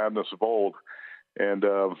March Madness of old. And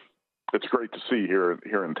it's great to see here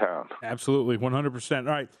in town. Absolutely, 100%. All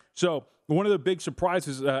right, so one of the big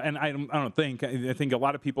surprises, and I think a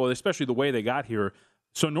lot of people, especially the way they got here.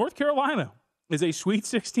 So North Carolina is a Sweet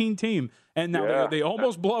 16 team, and now they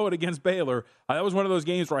almost blow it against Baylor. That was one of those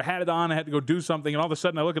games where I had it on, I had to go do something, and all of a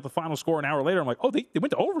sudden I look at the final score an hour later. I'm like, oh, they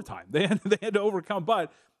went to overtime. They had to overcome,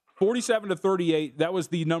 but 47-38, that was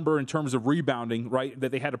the number in terms of rebounding, right,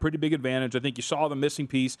 that they had a pretty big advantage. I think you saw the missing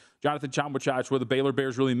piece, Jonathan Tchamwa-Tchatchoua, where the Baylor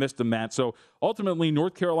Bears really missed him, Matt. So ultimately,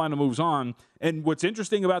 North Carolina moves on. And what's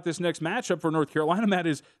interesting about this next matchup for North Carolina, Matt,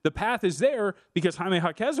 is the path is there because Jaime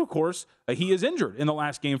Jaquez, of course, he is injured in the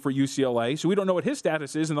last game for UCLA. So we don't know what his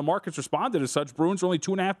status is, and the market's responded as such. Bruins are only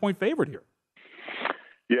 2.5-point favorite here.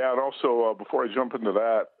 Yeah, and also, before I jump into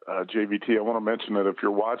that, JVT, I want to mention that if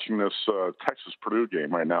you're watching this Texas-Purdue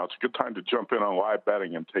game right now, it's a good time to jump in on live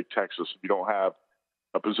betting and take Texas if you don't have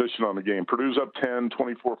a position on the game. Purdue's up 10,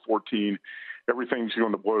 24-14. Everything's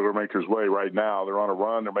going the Boilermakers' way right now. They're on a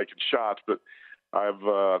run. They're making shots. But I've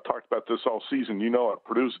talked about this all season. You know it.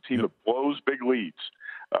 Purdue's a team that blows big leads.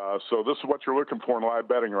 So this is what you're looking for in live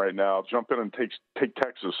betting right now. Jump in and take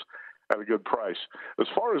Texas at a good price. As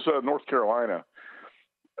far as North Carolina,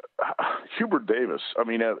 Hubert Davis, I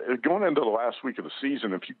mean, going into the last week of the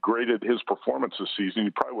season, if you graded his performance this season,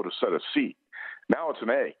 you probably would have said a C. Now it's an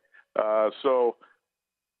A. So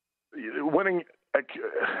winning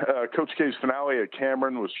Coach K's finale at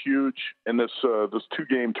Cameron was huge in this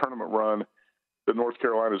 2-game tournament run that North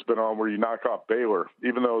Carolina's been on, where you knock off Baylor,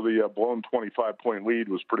 even though the blown 25-point lead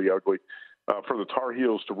was pretty ugly. For the Tar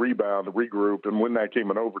Heels to rebound, to regroup, and win that game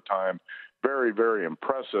in overtime, very, very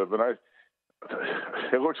impressive. And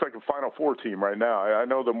it looks like a Final Four team right now. I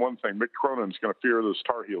know them one thing. Mick Cronin's going to fear this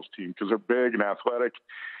Tar Heels team because they're big and athletic.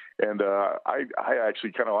 And I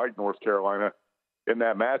actually kind of like North Carolina in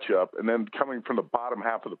that matchup. And then coming from the bottom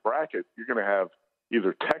half of the bracket, you're going to have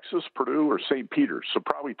either Texas, Purdue, or St. Peter's. So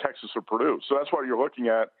probably Texas or Purdue. So that's what you're looking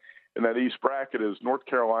at in that East bracket is North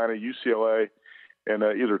Carolina, UCLA, and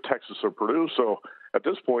either Texas or Purdue. So at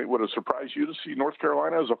this point, would it surprise you to see North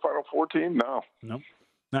Carolina as a Final Four team? No. Nope.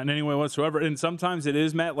 Not in any way whatsoever. And sometimes it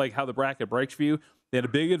is, Matt, like how the bracket breaks for you. They had a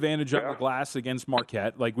big advantage on the glass against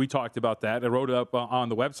Marquette. Like we talked about that. I wrote it up on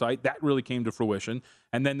the website. That really came to fruition.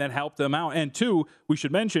 And then that helped them out. And two, we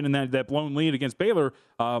should mention in that blown lead against Baylor,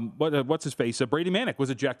 what's his face? Brady Manick was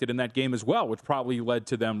ejected in that game as well, which probably led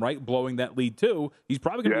to them, right, blowing that lead too. He's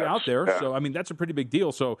probably going to be out there. Yeah. So, I mean, that's a pretty big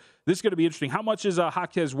deal. So this is going to be interesting. How much is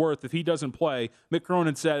Jaquez worth if he doesn't play? Mick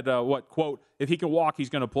Cronin said, quote, if he can walk, he's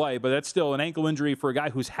going to play. But that's still an ankle injury for a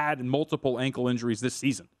guy who's had multiple ankle injuries this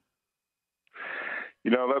season. You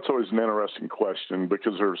know, that's always an interesting question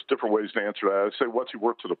because there's different ways to answer that. I'd say, what's he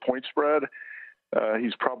worth to the point spread?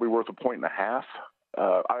 He's probably worth 1.5.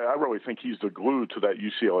 I really think he's the glue to that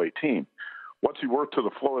UCLA team. What's he worth to the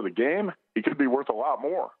flow of the game? He could be worth a lot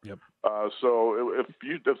more. Yep. So if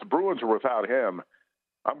the Bruins are without him,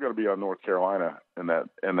 I'm going to be on North Carolina in that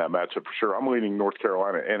matchup for sure. I'm leaning North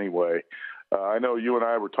Carolina anyway. I know you and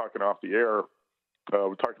I were talking off the air.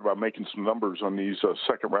 We talked about making some numbers on these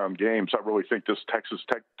second-round games. I really think this Texas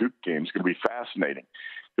Tech-Duke game is going to be fascinating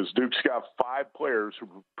because Duke's got 5 players who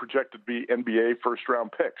are projected to be NBA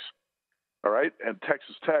first-round picks. All right, and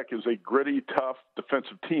Texas Tech is a gritty, tough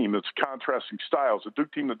defensive team that's contrasting styles. A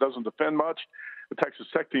Duke team that doesn't defend much, a Texas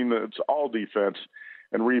Tech team that's all defense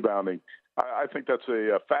and rebounding. I think that's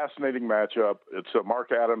a fascinating matchup. It's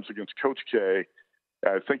Mark Adams against Coach K.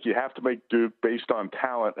 I think you have to make Duke based on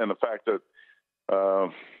talent and the fact that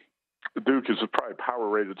Duke is probably power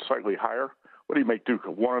rated slightly higher. What do you make Duke, a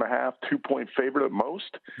 1.5, 2-point favorite at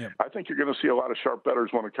most? Yep. I think you're going to see a lot of sharp bettors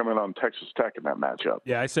want to come in on Texas Tech in that matchup.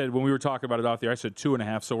 Yeah, I said when we were talking about it out there, I said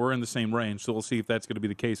 2.5, so we're in the same range. So we'll see if that's going to be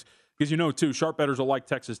the case. Because too, sharp bettors will like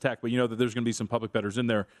Texas Tech, but that there's going to be some public bettors in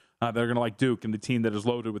there that are going to like Duke and the team that is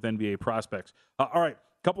loaded with NBA prospects. All right,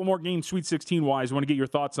 a couple more games, Sweet 16-wise, I want to get your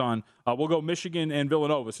thoughts on. We'll go Michigan and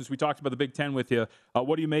Villanova. Since we talked about the Big Ten with you,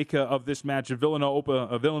 what do you make of this match?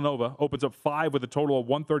 Villanova opens up 5 with a total of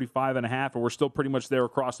 135.5, and we're still pretty much there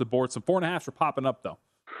across the board. Some 4.5s are popping up, though.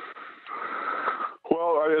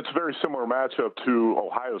 Well, it's a very similar matchup to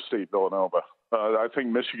Ohio State-Villanova. I think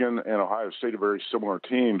Michigan and Ohio State are very similar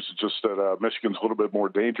teams, just that Michigan's a little bit more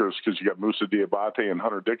dangerous because you got Moussa Diabate and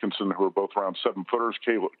Hunter Dickinson, who are both around 7-footers.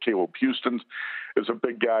 Caleb Houston is a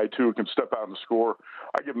big guy, too, who can step out and score.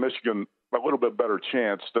 I give Michigan a little bit better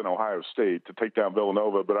chance than Ohio State to take down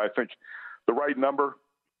Villanova, but I think the right number,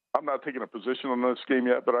 I'm not taking a position on this game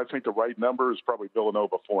yet, but I think the right number is probably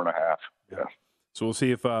Villanova 4.5. Yeah. So we'll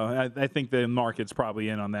see if I think the market's probably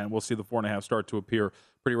in on that, and we'll see the 4.5 start to appear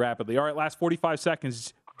pretty rapidly. All right, last 45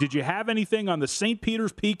 seconds. Did you have anything on the St.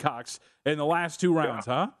 Peter's Peacocks in the last 2 rounds,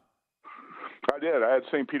 huh? I did. I had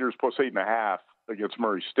St. Peter's plus 8.5 against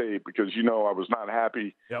Murray State because, I was not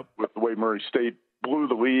happy with the way Murray State blew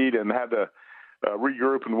the lead and had to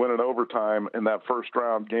regroup and win in overtime in that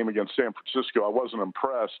first-round game against San Francisco. I wasn't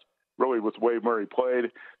impressed really with the way Murray played.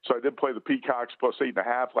 So I did play the Peacocks plus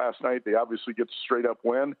 8.5 last night. They obviously get a straight-up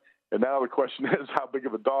win. And now the question is, how big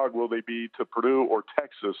of a dog will they be to Purdue or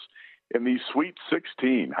Texas in the Sweet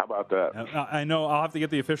 16? How about that? I know I'll have to get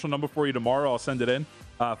the official number for you tomorrow. I'll send it in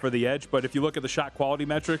for the Edge. But if you look at the shot quality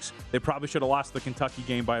metrics, they probably should have lost the Kentucky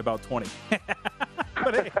game by about 20.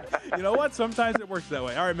 But hey, you know what? Sometimes it works that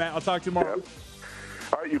way. All right, Matt, I'll talk to you tomorrow. Yep.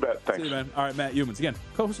 All right, you bet. Thanks. See you, man. All right, Matt Youmans, again,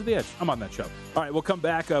 co-host of The Edge. I'm on that show. All right, we'll come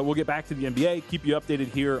back. We'll get back to the NBA, keep you updated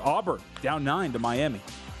here. Auburn down 9 to Miami.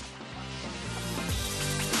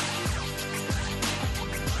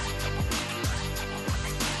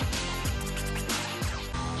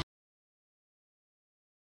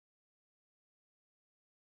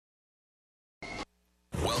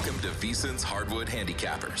 Welcome to VSiN's Hardwood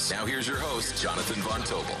Handicappers. Now here's your host, Jonathan Von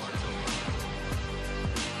Tobel.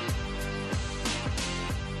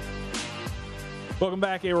 Welcome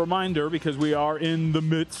back. A reminder, because we are in the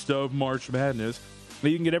midst of March Madness,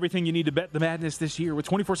 that you can get everything you need to bet the madness this year with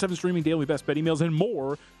 24/7 streaming, daily best bet emails, and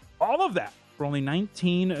more. All of that for only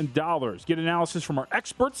 $19. Get analysis from our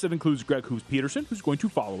experts. That includes Greg Hoops Peterson, who's going to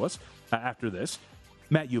follow us after this.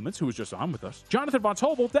 Matt Youmans, who was just on with us. Jonathan Von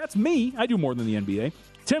Tobel, that's me. I do more than the NBA.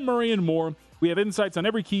 Tim Murray and more. We have insights on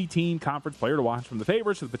every key team, conference, player to watch, from the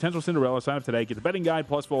favorites to the potential Cinderella. Sign up today. Get the betting guide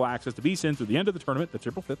plus full access to VSiN through the end of the tournament. That's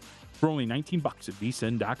April 5th for only $19 at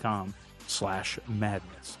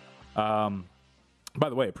vsin.com/madness. By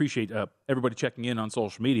the way, appreciate everybody checking in on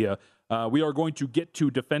social media. We are going to get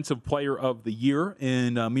to Defensive Player of the Year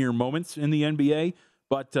in mere moments in the NBA,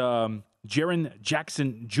 but Jaren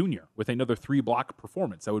Jackson Jr. with another 3-block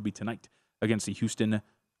performance. That would be tonight against the Houston, I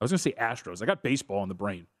was going to say Astros. I got baseball in the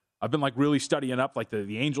brain. I've been really studying up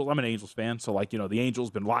the Angels. I'm an Angels fan, so the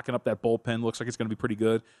Angels been locking up that bullpen. Looks like it's going to be pretty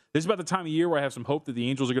good. This is about the time of year where I have some hope that the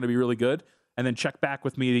Angels are going to be really good, and then check back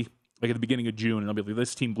with me at the beginning of June, and I'll be like,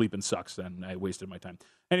 this team bleeping sucks, and I wasted my time.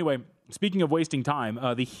 Anyway, speaking of wasting time,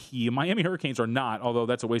 the Miami Hurricanes are not, although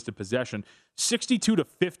that's a wasted possession.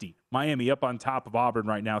 62-50, Miami up on top of Auburn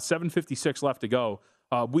right now. 7:56 left to go.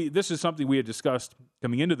 This is something we had discussed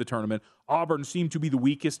coming into the tournament. Auburn seemed to be the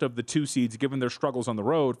weakest of the 2 seeds given their struggles on the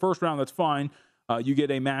road. First round, that's fine. You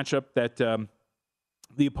get a matchup that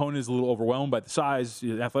the opponent is a little overwhelmed by the size,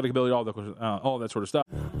 athletic ability, all that sort of stuff.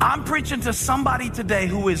 I'm preaching to somebody today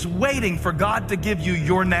who is waiting for God to give you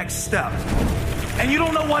your next step. And you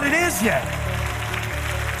don't know what it is yet.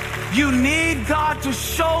 You need God to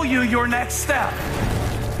show you your next step.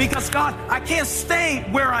 Because God, I can't stay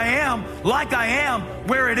where I am, like I am,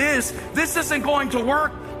 where it is. This isn't going to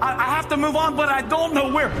work. I have to move on, but I don't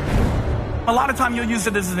know where. A lot of time you'll use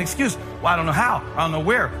it as an excuse. Well, I don't know how. I don't know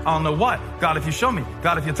where. I don't know what. God, if you show me.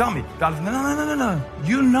 God, if you tell me. God, if... No.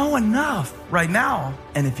 You know enough right now.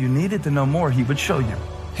 And if you needed to know more, he would show you.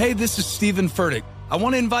 Hey, this is Stephen Furtick. I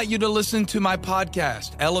want to invite you to listen to my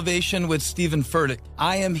podcast, Elevation with Stephen Furtick.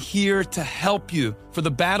 I am here to help you for the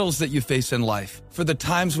battles that you face in life, for the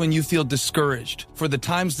times when you feel discouraged, for the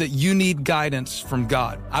times that you need guidance from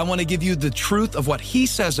God. I want to give you the truth of what He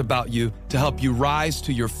says about you to help you rise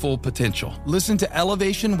to your full potential. Listen to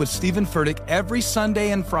Elevation with Stephen Furtick every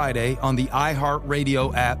Sunday and Friday on the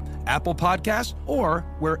iHeartRadio app, Apple Podcasts, or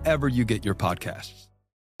wherever you get your podcasts.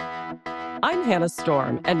 I'm Hannah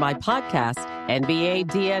Storm, and my podcast, NBA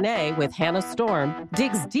DNA with Hannah Storm,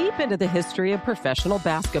 digs deep into the history of professional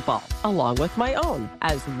basketball, along with my own,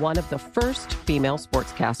 as one of the first female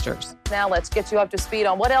sportscasters. Now let's get you up to speed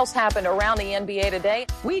on what else happened around the NBA today.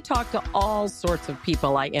 We talked to all sorts of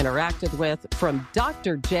people I interacted with, from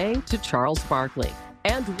Dr. J to Charles Barkley,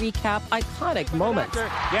 and recap iconic moments.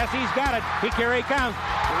 Yes, he's got it. Here he comes.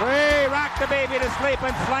 We rock the baby to sleep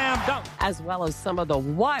and slam dunk. As well as some of the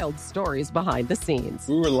wild stories behind the scenes.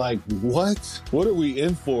 We were like, what? What are we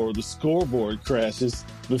in for? The scoreboard crashes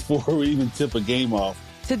before we even tip a game off.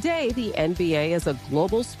 Today, the NBA is a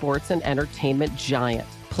global sports and entertainment giant.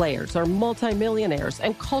 Players are multimillionaires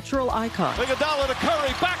and cultural icons. Iguodala to Curry,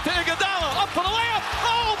 back to Iguodala, up for the layup.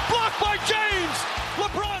 Oh, blocked by James.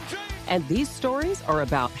 LeBron James. And these stories are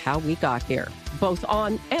about how we got here, both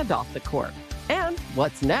on and off the court. And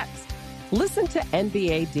what's next? Listen to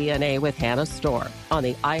NBA DNA with Hannah Storm on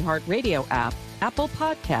the iHeartRadio app, Apple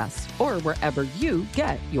Podcasts, or wherever you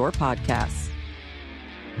get your podcasts.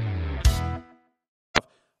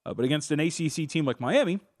 But against an ACC team like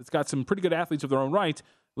Miami, it's got some pretty good athletes of their own right.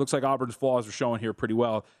 Looks like Auburn's flaws are showing here pretty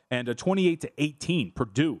well. And 28-18,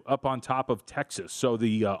 Purdue up on top of Texas. So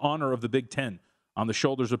the honor of the Big Ten on the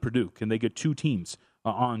shoulders of Purdue. Can they get two teams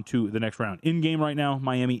on to the next round? In game right now,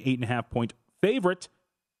 Miami 8.5-point favorite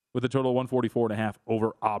with a total of 144.5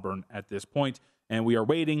 over Auburn at this point. And we are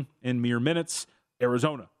waiting in mere minutes.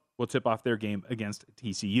 Arizona will tip off their game against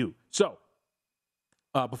TCU. So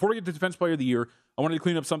before we get to Defense Player of the Year, I wanted to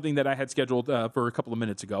clean up something that I had scheduled for a couple of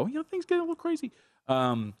minutes ago. You know, things get a little crazy.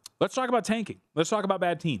 Let's talk about tanking. Let's talk about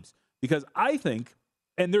bad teams. Because I think,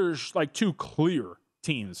 and there's like two clear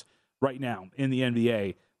teams right now in the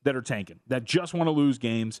NBA that are tanking, that just want to lose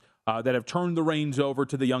games, that have turned the reins over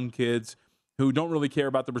to the young kids who don't really care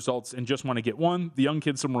about the results and just want to get, one, the young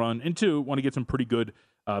kids some run, and two, want to get some pretty good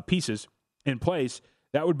pieces in place.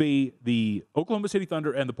 That would be the Oklahoma City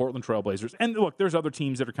Thunder and the Portland Trail Blazers. And look, there's other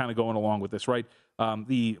teams that are kind of going along with this, right?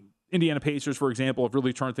 The Indiana Pacers, for example, have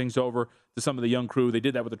really turned things over to some of the young crew. They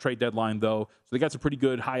did that with the trade deadline, though. So they got some pretty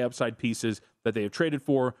good high upside pieces that they have traded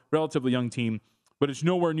for. Relatively young team, but it's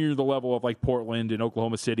nowhere near the level of like Portland and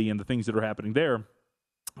Oklahoma City and the things that are happening there.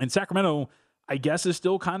 And Sacramento, I guess, is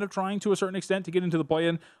still kind of trying to a certain extent to get into the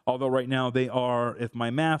play-in, although right now they are, if my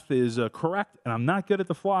math is correct, and I'm not good at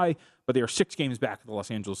the fly, but they are 6 games back of the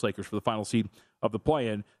Los Angeles Lakers for the final seed of the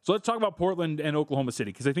play-in. So let's talk about Portland and Oklahoma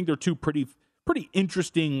City, because I think they're two pretty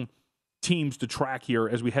interesting teams to track here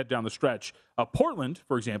as we head down the stretch. Portland,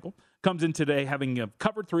 for example, comes in today having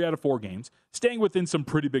covered 3 out of 4 games, staying within some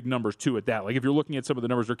pretty big numbers, too, at that. Like, if you're looking at some of the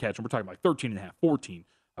numbers they're catching, we're talking like 13.5, 14,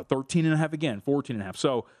 13.5 again, 14.5.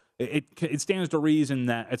 So it stands to reason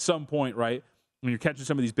that at some point, right, when you're catching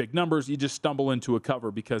some of these big numbers, you just stumble into a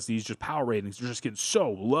cover because these just power ratings are just getting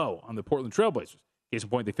so low on the Portland Trail Blazers. Case in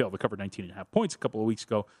point, they failed to cover 19.5 points a couple of weeks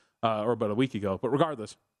ago, or about a week ago. But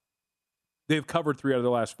regardless, they've covered 3 out of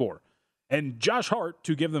their last 4. And Josh Hart,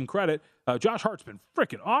 to give them credit, Josh Hart's been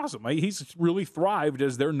freaking awesome. He's really thrived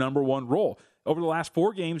as their number one role. Over the last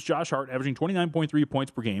 4 games, Josh Hart averaging 29.3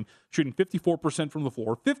 points per game, shooting 54% from the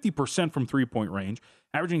floor, 50% from three-point range,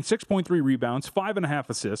 averaging 6.3 rebounds, 5.5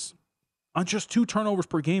 assists, on just 2 turnovers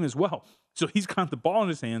per game as well. So he's got the ball in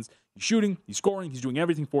his hands. He's shooting, he's scoring, he's doing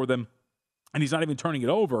everything for them, and he's not even turning it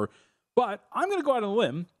over. But I'm going to go out on a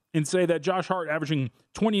limb and say that Josh Hart averaging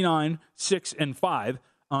 29, 6, and 5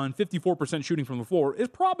 on 54% shooting from the floor is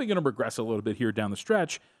probably going to regress a little bit here down the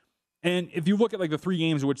stretch. And if you look at like the 3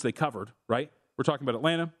 games in which they covered, right? We're talking about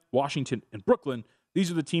Atlanta, Washington, and Brooklyn. These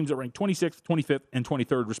are the teams that rank 26th, 25th, and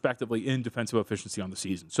 23rd, respectively, in defensive efficiency on the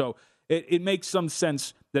season. So it makes some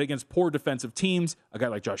sense that against poor defensive teams, a guy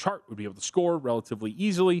like Josh Hart would be able to score relatively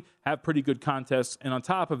easily, have pretty good contests, and on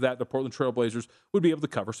top of that, the Portland Trail Blazers would be able to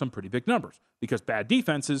cover some pretty big numbers because bad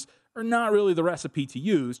defenses are not really the recipe to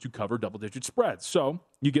use to cover double-digit spreads. So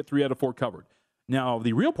you get 3 out of 4 covered. Now,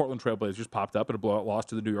 the real Portland Trail Blazers popped up in a blowout loss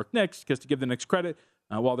to the New York Knicks because, to give the Knicks credit,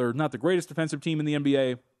 while they're not the greatest defensive team in the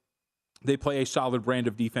NBA, they play a solid brand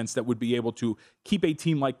of defense that would be able to keep a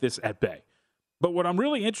team like this at bay. But what I'm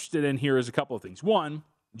really interested in here is a couple of things. One,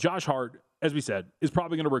 Josh Hart, as we said, is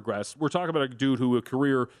probably going to regress. We're talking about a dude who a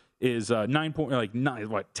career is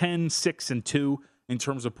 10, 6, and 2 in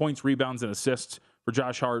terms of points, rebounds, and assists for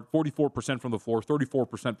Josh Hart. 44% from the floor,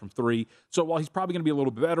 34% from three. So while he's probably going to be a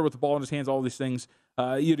little bit better with the ball in his hands, all these things,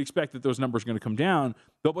 you'd expect that those numbers are going to come down.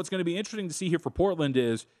 But what's going to be interesting to see here for Portland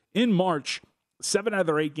is in March, 7 out of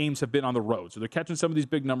their 8 games have been on the road. So they're catching some of these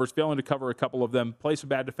big numbers, failing to cover a couple of them, play some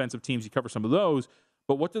bad defensive teams, you cover some of those.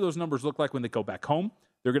 But what do those numbers look like when they go back home?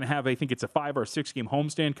 They're going to have, I think it's a 5 or 6 game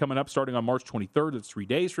homestand coming up starting on March 23rd. That's 3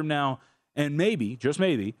 days from now. And maybe, just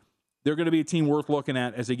maybe, they're going to be a team worth looking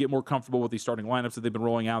at as they get more comfortable with these starting lineups that they've been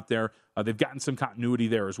rolling out there. They've gotten some continuity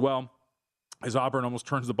there as well. As Auburn almost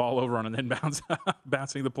turns the ball over on an inbounds,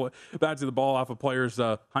 bouncing the ball off of players'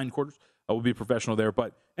 hindquarters. We'll be professional there.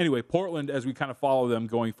 But anyway, Portland, as we kind of follow them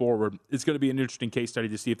going forward, it's going to be an interesting case study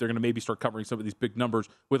to see if they're going to maybe start covering some of these big numbers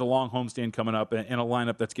with a long homestand coming up and a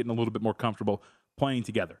lineup that's getting a little bit more comfortable playing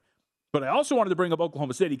together. But I also wanted to bring up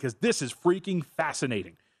Oklahoma City because this is freaking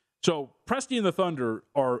fascinating. So Presti and the Thunder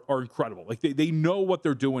are incredible. Like they know what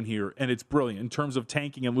they're doing here, and it's brilliant in terms of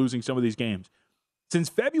tanking and losing some of these games. Since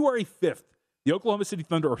February 5th, the Oklahoma City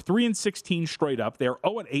Thunder are 3-16 straight up. They are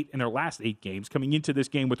 0-8 in their last 8 games, coming into this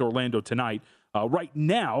game with Orlando tonight. Right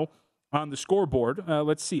now on the scoreboard,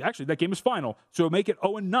 let's see. Actually, that game is final, so make it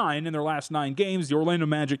 0-9 in their last 9 games. The Orlando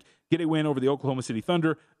Magic get a win over the Oklahoma City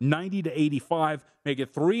Thunder, 90-85. Make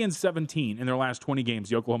it 3-17 in their last 20 games.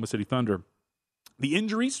 The Oklahoma City Thunder. The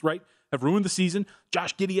injuries, right, have ruined the season.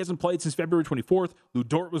 Josh Giddey hasn't played since February 24th. Lou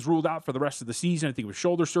Dort was ruled out for the rest of the season. I think it was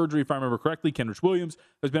shoulder surgery, if I remember correctly. Kenrich Williams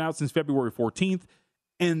has been out since February 14th.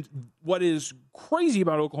 And what is crazy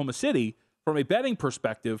about Oklahoma City, from a betting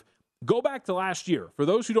perspective, go back to last year. For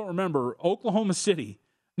those who don't remember, Oklahoma City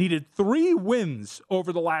needed 3 wins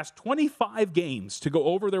over the last 25 games to go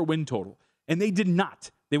over their win total. And they did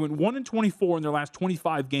not. They went 1-24 in their last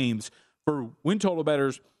 25 games for win total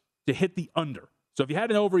bettors to hit the under. So if you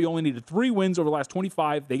had an over, you only needed 3 wins over the last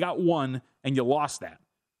 25. They got 1, and you lost that.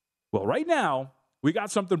 Well, right now, we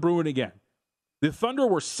got something brewing again. The Thunder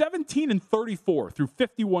were 17-34 through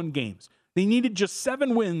 51 games. They needed just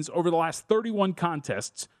 7 wins over the last 31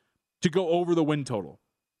 contests to go over the win total.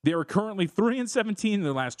 They are currently 3-17 in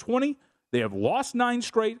their last 20. They have lost 9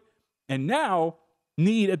 straight, and now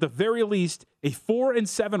need, at the very least, a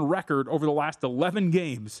 4-7 record over the last 11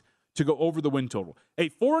 games to go over the win total. A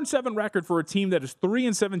 4-7 record for a team that is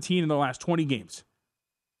 3-17 in the last 20 games.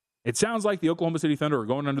 It sounds like the Oklahoma City Thunder are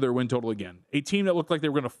going under their win total again. A team that looked like they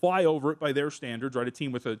were going to fly over it by their standards, right? A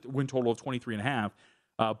team with a win total of 23.5.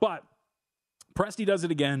 But Presti does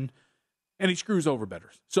it again, and he screws over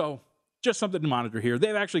bettors. So just something to monitor here.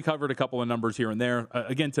 They've actually covered a couple of numbers here and there.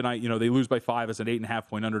 Again, tonight, they lose by 5 as an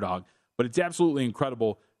 8.5-point underdog. But it's absolutely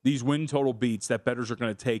incredible, these win total beats that bettors are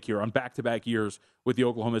going to take here on back-to-back years with the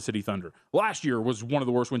Oklahoma City Thunder. Last year was one of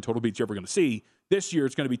the worst win total beats you're ever going to see. This year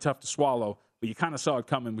it's going to be tough to swallow, but you kind of saw it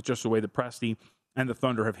coming with just the way that Presti and the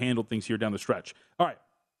Thunder have handled things here down the stretch. All right,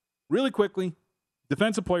 really quickly,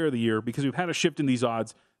 Defensive Player of the Year, because we've had a shift in these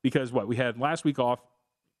odds because, we had last week off,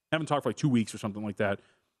 haven't talked for like 2 weeks or something like that.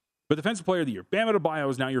 But Defensive Player of the Year, Bam Adebayo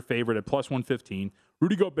is now your favorite at plus 115.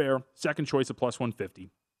 Rudy Gobert, second choice at plus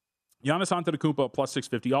 150. Giannis Antetokounmpo plus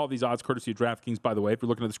 650. All of these odds courtesy of DraftKings, by the way. If you're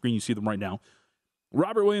looking at the screen, you see them right now.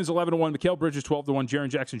 Robert Williams 11-1. Mikal Bridges 12-1. Jaren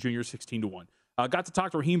Jackson Jr. 16-1. Got to talk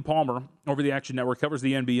to Raheem Palmer over the Action Network. Covers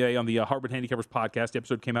the NBA on the Hardwood Handicappers podcast. The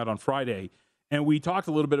episode came out on Friday, and we talked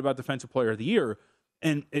a little bit about Defensive Player of the Year.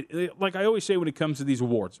 And like I always say when it comes to these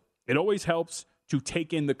awards, it always helps to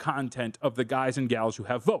take in the content of the guys and gals who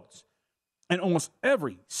have votes. And almost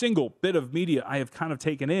every single bit of media I have kind of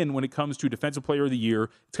taken in when it comes to Defensive Player of the Year,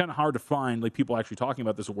 it's kind of hard to find people actually talking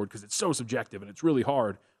about this award because it's so subjective and it's really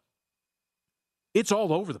hard. It's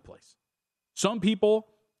all over the place. Some people,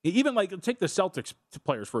 even take the Celtics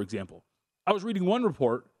players, for example. I was reading one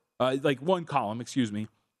report, one column,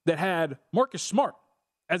 that had Marcus Smart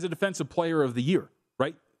as a Defensive Player of the Year,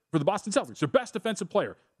 right? For the Boston Celtics, their best defensive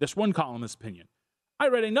player. This one columnist's opinion. I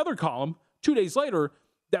read another column 2 days later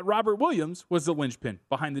that Robert Williams was the linchpin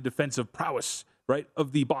behind the defensive prowess, right,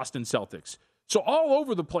 of the Boston Celtics. So all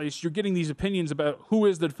over the place, you're getting these opinions about who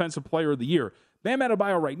is the Defensive Player of the Year. Bam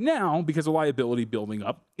Adebayo right now, because of liability building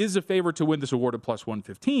up, is a favorite to win this award at plus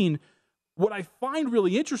 115. What I find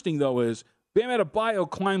really interesting, though, is Bam Adebayo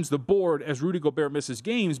climbs the board as Rudy Gobert misses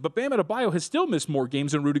games, but Bam Adebayo has still missed more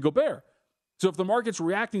games than Rudy Gobert. So if the market's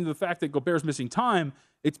reacting to the fact that Gobert's missing time,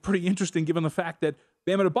 it's pretty interesting given the fact that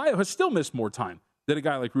Bam Adebayo has still missed more time than a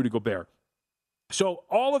guy like Rudy Gobert. So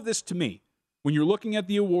all of this to me, when you're looking at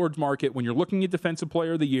the awards market, when you're looking at Defensive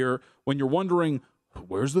Player of the Year, when you're wondering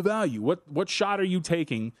where's the value? What shot are you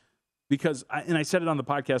taking? Because I said it on the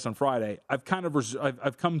podcast on Friday. I've come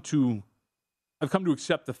to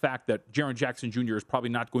accept the fact that Jaren Jackson Jr. is probably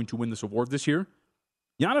not going to win this award this year.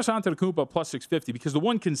 Giannis Antetokounmpo plus 650, because the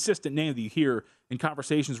one consistent name that you hear in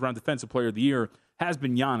conversations around Defensive Player of the Year has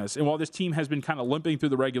been Giannis. And while this team has been kind of limping through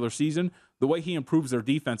the regular season, the way he improves their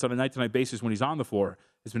defense on a night-to-night basis when he's on the floor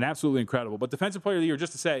has been absolutely incredible. But Defensive Player of the Year,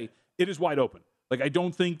 just to say, it is wide open. Like, I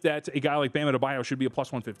don't think that a guy like Bam Adebayo should be a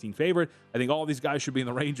plus 115 favorite. I think all of these guys should be in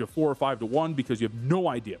the range of 4 or 5 to 1 because you have no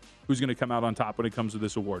idea who's going to come out on top when it comes to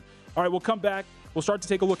this award. All right, we'll come back. We'll start to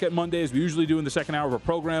take a look at Monday as we usually do in the second hour of our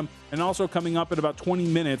program. And also coming up in about 20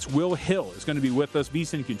 minutes, Will Hill is going to be with us,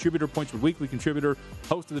 VSiN contributor, Points Per Weekly contributor,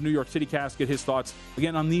 host of the New York City Cast. Get his thoughts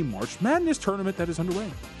again on the March Madness tournament that is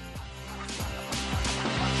underway.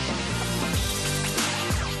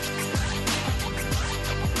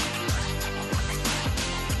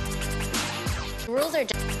 Rules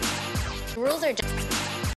are just.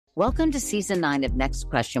 Welcome to season 9 of Next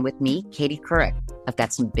Question with me, Katie Couric. I've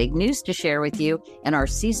got some big news to share with you in our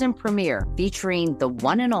season premiere featuring the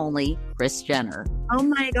one and only Kris Jenner. Oh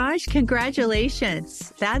my gosh,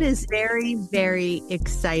 congratulations. That is very, very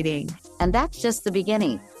exciting. And that's just the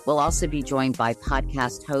beginning. We'll also be joined by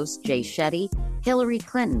podcast host Jay Shetty, Hillary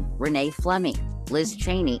Clinton, Renee Fleming, Liz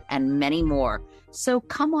Cheney, and many more. So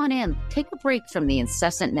come on in, take a break from the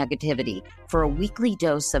incessant negativity for a weekly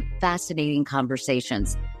dose of fascinating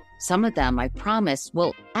conversations. Some of them, I promise,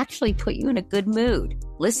 will actually put you in a good mood.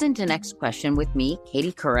 Listen to Next Question with me,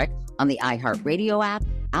 Katie Couric, on the iHeartRadio app,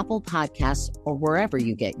 Apple Podcasts, or wherever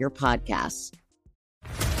you get your podcasts.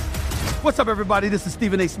 What's up, everybody? This is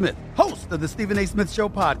Stephen A. Smith, host of the Stephen A. Smith Show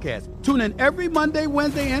podcast. Tune in every Monday,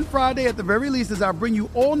 Wednesday, and Friday at the very least as I bring you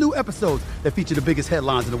all new episodes that feature the biggest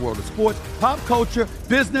headlines in the world of sports, pop culture,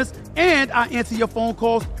 business, and I answer your phone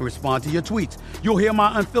calls and respond to your tweets. You'll hear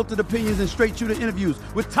my unfiltered opinions and straight-shooter interviews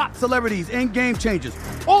with top celebrities and game changers.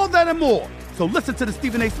 All that and more. So listen to the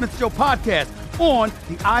Stephen A. Smith Show podcast on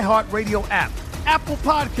the iHeartRadio app, Apple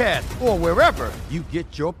Podcasts, or wherever you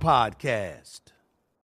get your podcast.